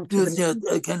Donna come to the meeting.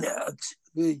 I can ask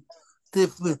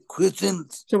different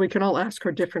questions. So we can all ask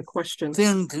her different questions.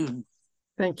 Thank you.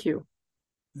 Thank you.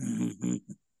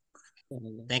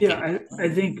 Thank you. I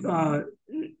think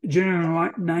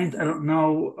January 9th, I don't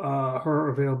know her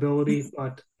availability,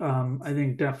 but I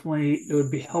think definitely it would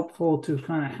be helpful to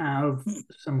kind of have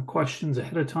some questions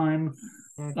ahead of time.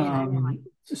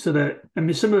 So that, I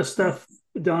mean, some of the stuff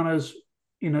Donna's,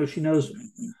 she knows,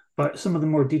 but some of the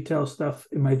more detailed stuff,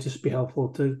 it might just be helpful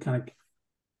to kind of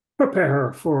prepare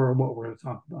her for what we're going to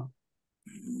talk about.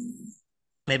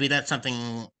 Maybe that's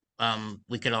something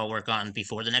we could all work on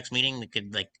before the next meeting. We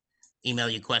could email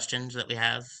you questions that we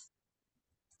have.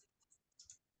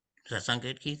 Does that sound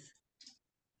good, Keith?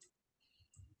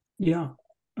 Yeah.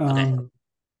 Okay.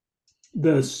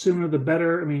 The sooner the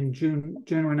better. I mean,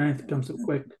 January 9th comes up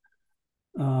quick.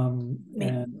 Sorry,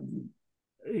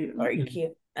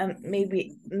 Keith.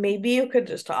 Maybe you could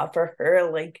just offer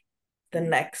her the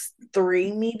next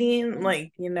 3 meeting,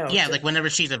 Yeah, whenever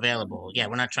she's available. Yeah,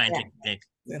 we're not trying to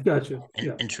gotcha.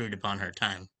 Intrude upon her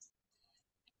time.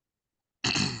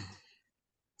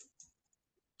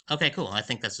 Okay, cool. I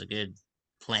think that's a good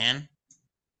plan.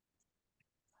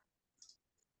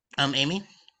 Amy?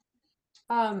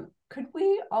 Could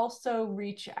we also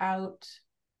reach out,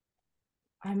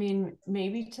 I mean,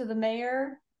 maybe to the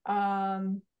mayor?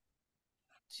 I'd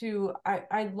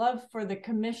love for the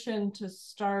commission to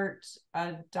start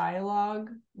a dialogue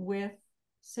with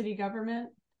city government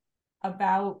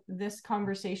about this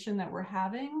conversation that we're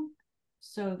having,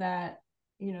 so that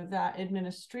that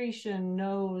administration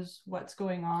knows what's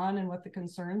going on and what the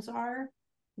concerns are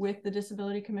with the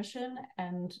Disability Commission,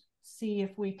 and see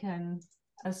if we can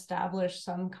establish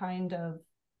some kind of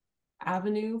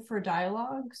avenue for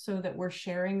dialogue so that we're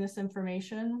sharing this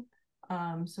information,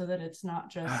 so that it's not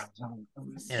just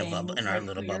in our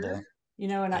little bubble.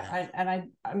 I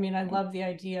mean, I love the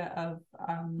idea of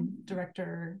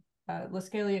Director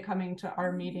Lascalia coming to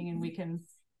our meeting, and we can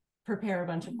prepare a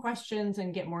bunch of questions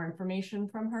and get more information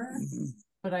from her.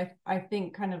 But I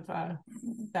think kind of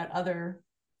that other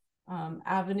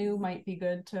avenue might be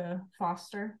good to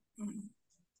foster.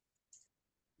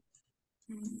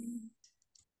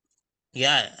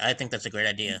 Yeah, I think that's a great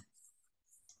idea.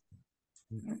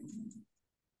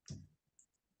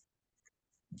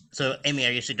 So, Amy,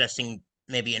 are you suggesting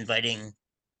maybe inviting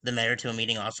the mayor to a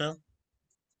meeting also?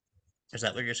 Is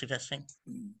that what you're suggesting?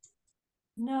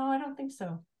 No, I don't think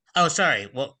so. Oh, sorry.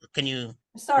 Well, can you?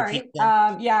 Sorry.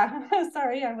 Yeah.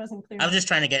 Sorry, I wasn't clear. I was just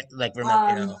trying to get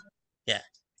yeah.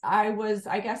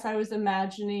 I guess I was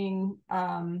imagining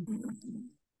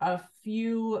a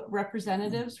few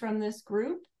representatives from this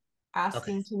group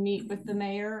asking to meet with the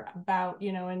mayor about,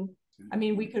 and I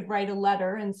mean, we could write a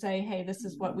letter and say, hey, this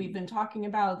is what we've been talking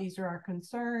about. These are our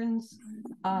concerns.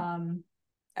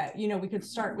 We could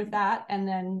start with that and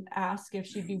then ask if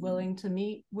she'd be willing to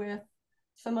meet with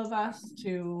some of us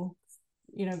to,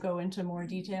 go into more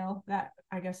detail. That,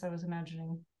 I guess I was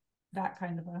imagining that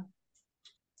kind of a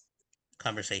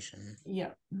conversation.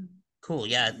 Yeah. Cool.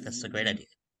 Yeah, that's a great idea.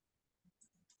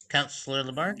 Councillor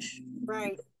Labarge?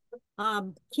 Right.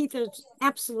 Keith is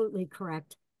absolutely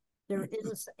correct. There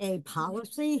is a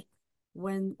policy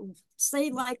when, say,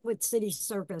 like with city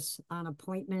service on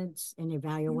appointments and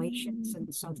evaluations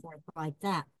and so forth like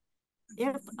that,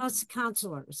 if us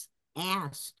councilors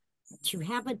ask to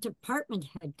have a department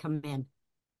head come in,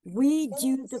 we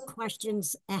do the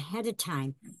questions ahead of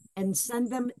time and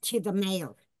send them to the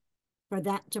mayor for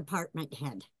that department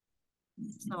head.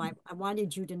 So I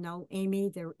wanted you to know, Amy,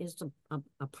 there is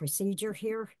a procedure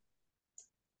here,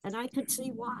 and I could see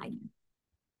why.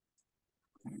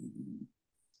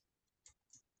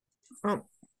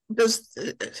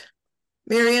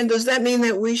 Marianne, does that mean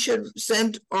that we should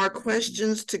send our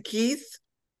questions to Keith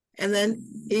and then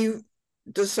he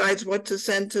decides what to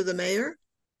send to the mayor?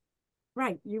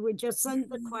 Right, you would just send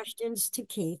the questions to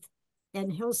Keith,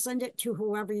 and he'll send it to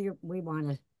whoever we want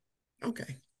to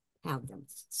Okay, have them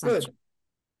good. sent.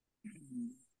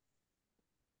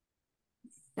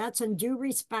 That's in due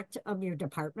respect of your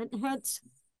department heads.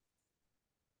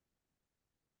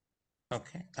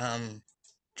 Okay.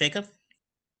 Jacob?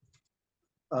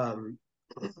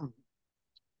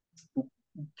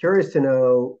 Curious to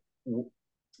know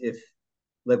if,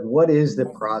 like, what is the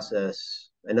process?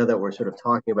 I know that we're sort of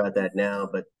talking about that now,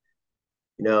 but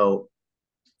you know,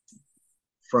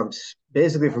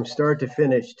 basically from start to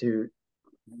finish to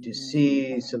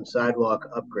see some sidewalk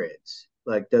upgrades.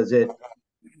 Like, does it?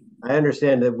 I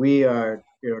understand that we are,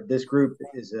 this group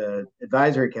is a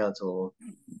advisory council,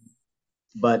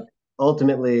 but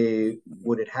ultimately,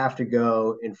 would it have to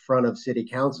go in front of city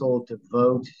council to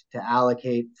vote to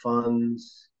allocate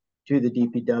funds to the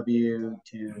DPW?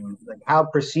 To, like, how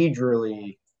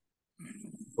procedurally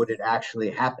would it actually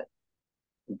happen?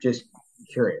 I'm just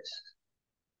curious.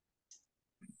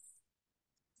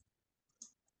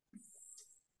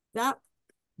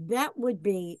 That would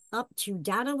be up to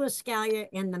Donna Lascalia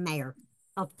and the mayor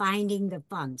of finding the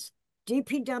funds.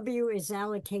 DPW is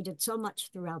allocated so much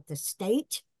throughout the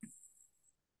state,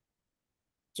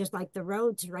 just like the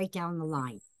roads right down the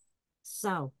line.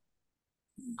 So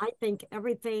I think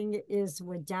everything is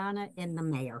with Donna and the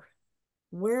mayor,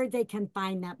 where they can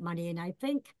find that money. And I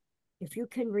think, if you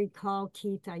can recall,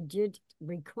 Keith, I did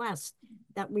request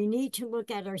that we need to look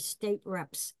at our state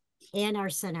reps and our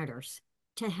senators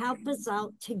to help us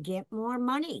out to get more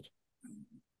money.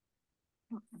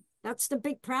 That's the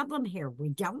big problem here. We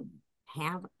don't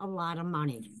have a lot of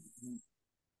money.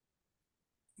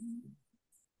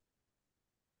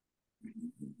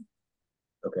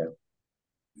 Okay.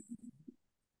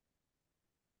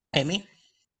 Amy?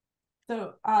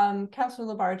 So,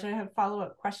 Councilor Labarge, I have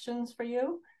follow-up questions for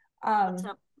you.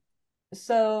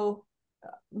 So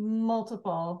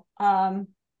multiple.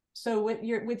 So with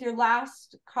your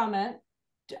last comment,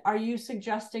 are you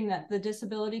suggesting that the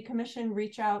Disability Commission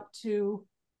reach out to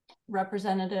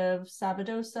Representative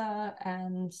Sabadosa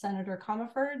and Senator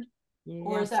Comerford? Yes.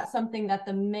 Or is that something that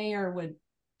the mayor would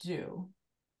do?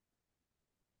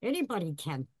 Anybody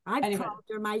can. I've called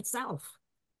her myself.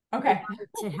 Okay.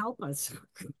 To help us.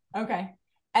 Okay.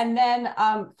 And then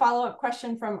follow-up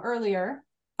question from earlier.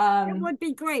 It would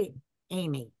be great,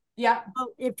 Amy. Yeah. Well,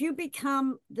 if you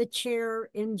become the chair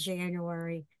in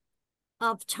January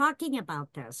of talking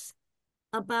about this,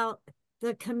 about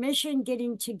the commission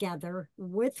getting together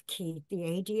with Keith, the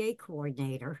ADA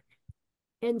coordinator,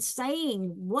 and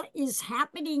saying what is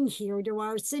happening here to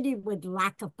our city with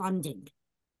lack of funding,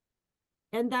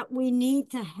 and that we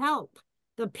need to help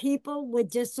the people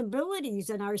with disabilities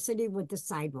in our city with the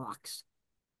sidewalks.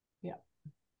 Yeah.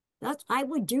 I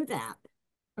would do that.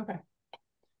 Okay.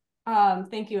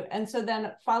 Thank you. And so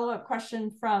then follow-up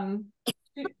question from,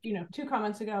 two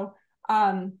comments ago.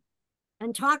 And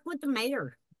talk with the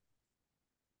mayor.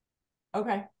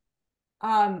 Okay.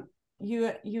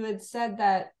 You had said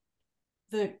that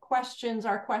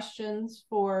our questions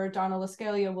for Donna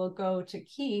Lascalia will go to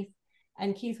Keith,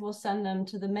 and Keith will send them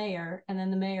to the mayor, and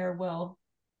then the mayor will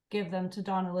give them to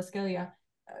Donna Lascalia.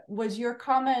 Was your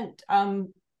comment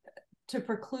to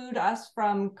preclude us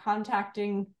from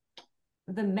contacting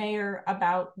the mayor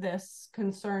about this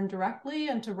concern directly,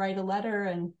 and to write a letter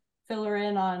and fill her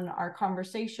in on our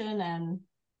conversation and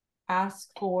ask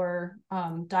for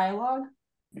dialogue?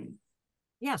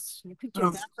 Yes, you could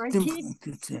do that, right,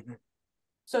 Keith?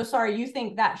 So sorry, you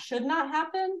think that should not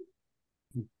happen?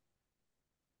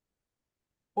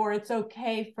 Or it's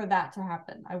okay for that to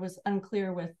happen? I was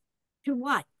unclear with. To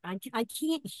what? I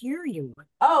can't hear you.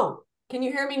 Oh, can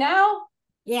you hear me now?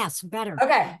 Yes, better.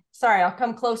 Okay, sorry, I'll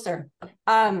come closer.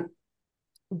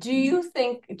 Do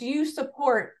you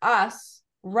support us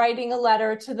writing a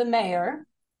letter to the mayor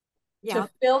to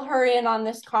fill her in on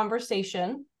this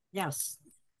conversation? Yes.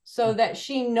 So that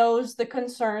she knows the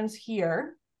concerns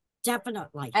here.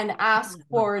 Definitely. And ask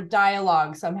for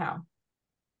dialogue somehow.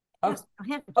 Yes,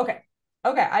 okay.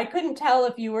 Okay. I couldn't tell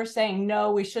if you were saying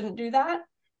no, we shouldn't do that,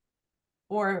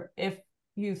 or if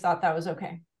you thought that was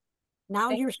okay. Now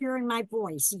you're hearing my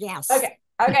voice. Yes. Okay.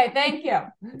 Okay. Thank you.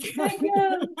 Thank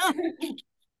you.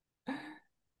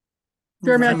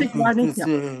 Jeremy, I think Rodney.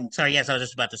 Yeah. Sorry, yes, I was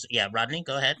just about to say, yeah, Rodney,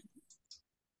 go ahead.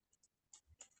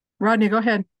 Rodney, go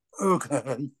ahead.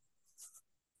 Okay.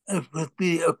 It would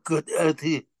be a good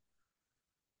idea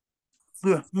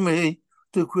for me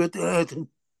to quit adding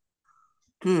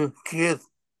to kids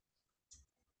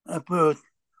about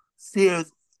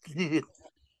CST.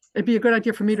 It'd be a good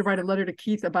idea for me to write a letter to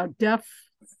Keith about deaf.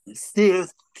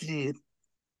 CST.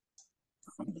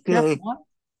 Okay. what?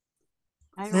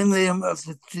 The name of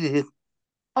the street.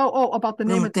 Oh, about the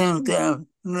name of the street. Downtown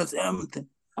Northampton.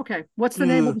 Okay, what's the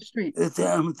name of the street?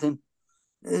 Northampton.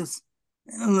 It's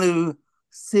near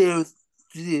South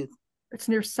Street. It's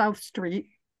near South Street.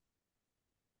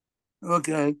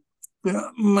 Okay.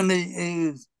 But money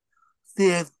is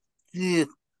South Street.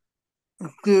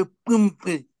 It's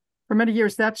bumpy. For many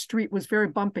years, that street was very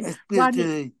bumpy.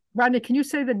 Rodney, can you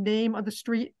say the name of the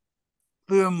street?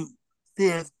 From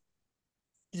South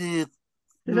Street.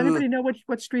 Does anybody know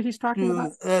what street he's talking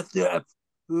about?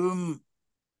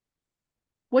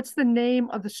 What's the name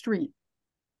of the street?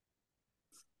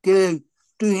 Okay,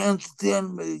 do you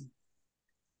understand me?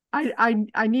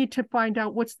 I need to find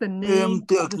out what's the name of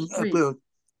the street. About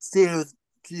South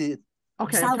Street.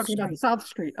 Okay, I'm talking about South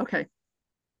Street. Okay.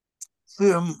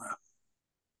 From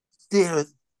South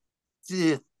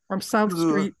Street. From South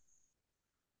Street.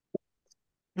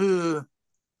 To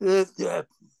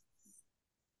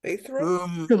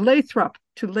Lathrop.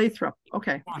 To Lathrop.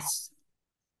 Okay. Yes.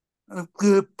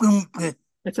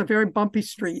 It's a very bumpy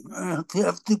street. I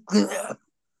have to clean up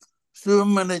so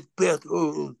many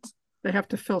potholes. They have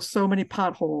to fill so many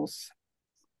potholes.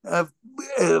 I've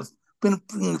been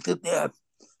cleaning up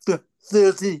for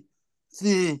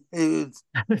 33 years.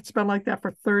 It's been like that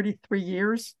for 33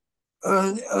 years?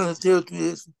 30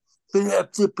 years. Been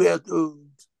up to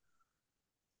potholes.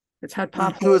 It's had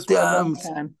potholes for a long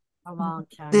time.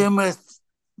 Damaged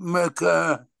my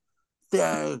car.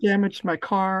 Damaged my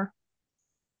car.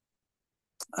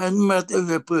 I'm not a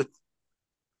report.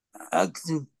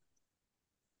 Action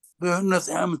for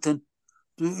Northampton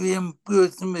to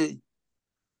reimburse me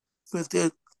for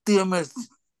the damage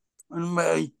on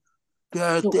my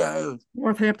car tires.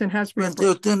 Northampton has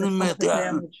reimbursed the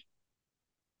damage.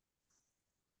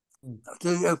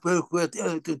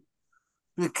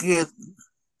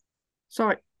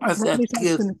 Sorry, Rodney's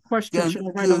asking a question. Should I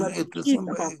write a letter to Keith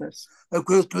about this?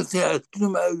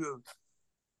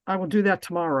 I will do that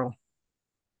tomorrow.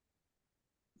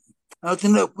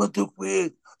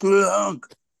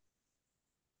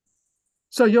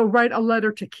 So you'll write a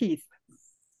letter to Keith?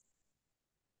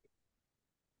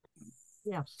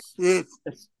 Yes. Yes.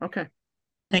 Okay.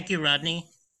 Thank you, Rodney.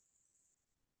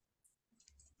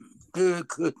 Very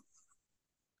good.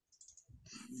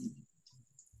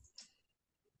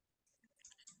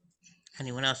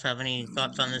 Anyone else have any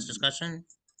thoughts on this discussion?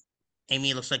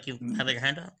 Amy, looks like you have your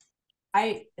hand up.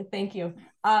 Thank you.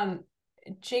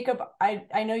 Jacob,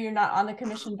 I know you're not on the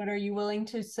commission, but are you willing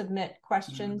to submit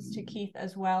questions to Keith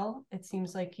as well? It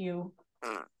seems like you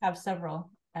have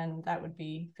several, and that would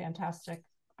be fantastic,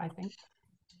 I think.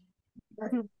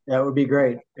 That would be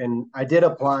great. And I did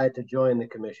apply to join the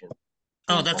commission.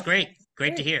 Oh, that's great.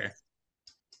 Great to hear.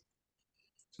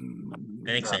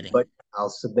 Very exciting. But I'll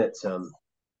submit some.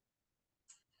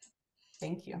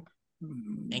 Thank you.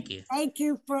 Thank you. Thank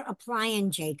you for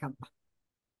applying, Jacob.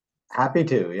 Happy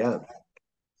to, yeah.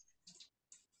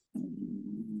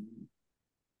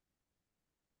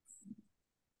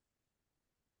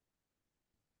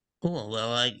 Cool.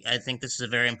 Well, I think this is a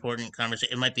very important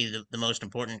conversation. It might be the most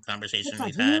important conversation It's a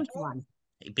we've had. huge one.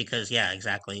 Because, yeah,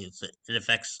 exactly. It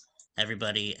affects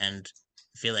everybody. And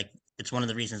I feel like it's one of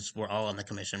the reasons we're all on the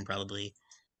commission, probably.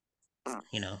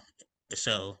 You know,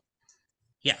 so,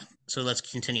 yeah. So let's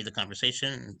continue the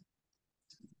conversation.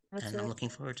 And I'm looking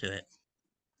forward to it.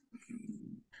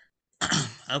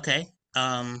 Okay.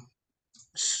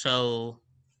 So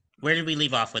where did we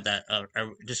leave off with that?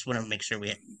 I just want to make sure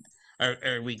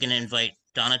are we going to invite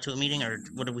Donna to a meeting, or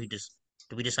what do we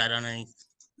decide on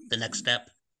the next step?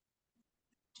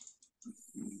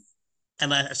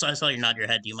 Emma, I saw you nod your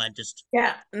head. Do you mind just?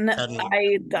 Yeah, no,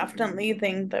 I definitely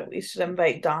think that we should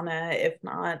invite Donna, if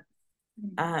not,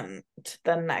 to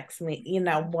the next meet. You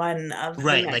know, one of the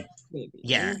right, next like meetings.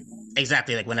 yeah,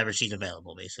 exactly, like whenever she's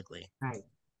available, basically. Right.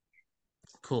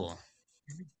 Cool.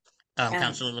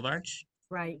 Councilor Labarge?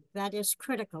 Right. That is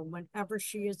critical whenever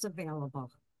she is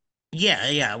available.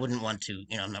 Yeah, I wouldn't want to,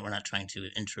 we're not trying to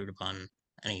intrude upon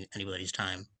anybody's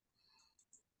time.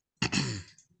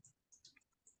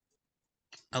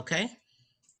 Okay.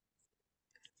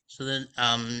 So then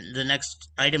the next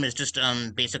item is just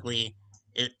basically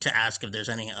to ask if there's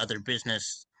any other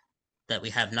business that we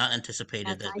have not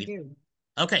anticipated that we do.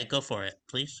 Okay, go for it,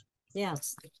 please.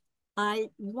 Yes. I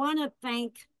want to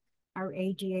thank our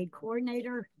ADA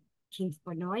coordinator, Keith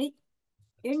Benoit,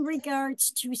 in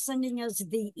regards to sending us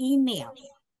the email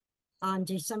on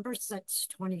December 6,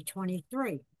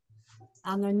 2023,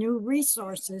 on the new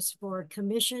resources for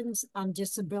commissions on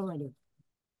disability.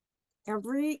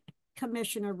 Every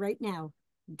commissioner right now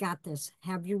got this.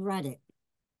 Have you read it?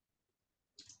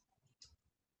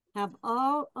 have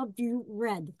all of you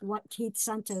read what Keith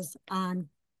sent us on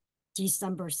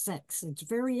December 6th? It's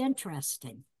very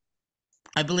interesting.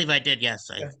 I believe I did, yes.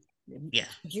 Yeah.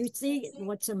 Did you see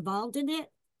what's involved in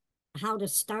it? How to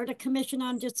start a commission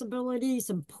on disabilities,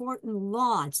 important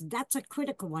laws. That's a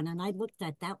critical one, and I looked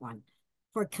at that one.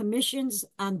 For commissions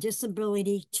on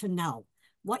disability to know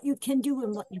what you can do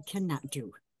and what you cannot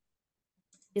do.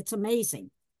 It's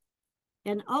amazing.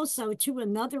 And also, to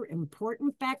another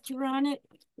important factor on it,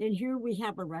 and here we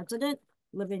have a resident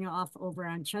living off over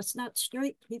on Chestnut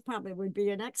Street. He probably would be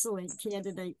an excellent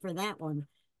candidate for that one,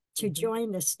 to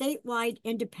join the statewide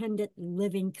independent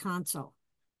living council.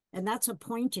 And that's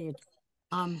appointed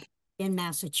in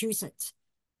Massachusetts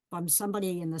from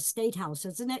somebody in the state house,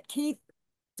 isn't it, Keith?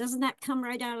 Doesn't that come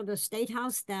right out of the state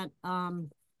house, that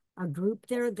a group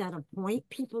there that appoint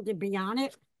people to be on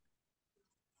it?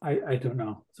 I don't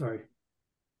know. Sorry.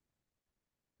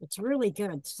 It's really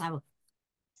good. So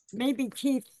maybe,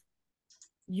 Keith,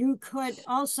 you could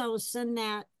also send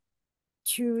that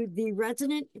to the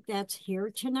resident that's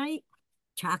here tonight,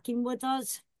 talking with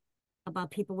us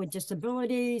about people with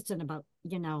disabilities and about,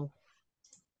 you know,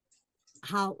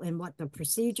 how and what the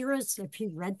procedure is. If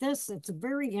you read this, it's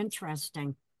very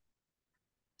interesting.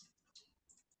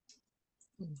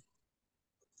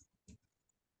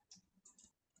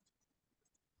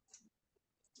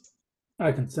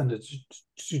 I can send it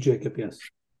to Jacob, yes.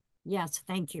 Yes,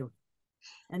 thank you.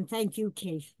 And thank you,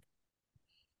 Keith.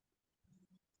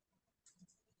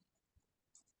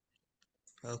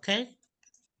 Okay.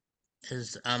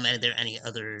 Are there any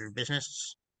other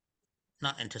business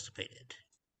not anticipated?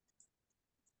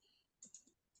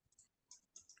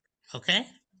 Okay.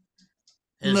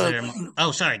 Is No. there?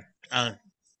 Oh, sorry.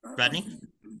 Rodney?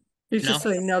 He's No? just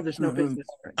saying, no, there's no business.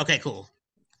 Okay, cool.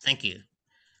 Thank you.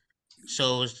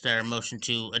 So is there a motion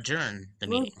to adjourn the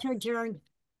Move meeting? to adjourn.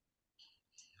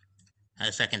 I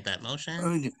second that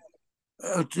motion.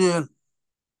 Adjourn.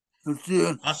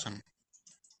 Awesome.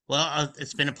 Well,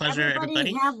 it's been a pleasure,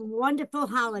 everybody. Have wonderful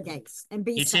holidays and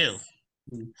be You safe.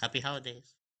 too. Happy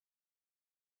holidays.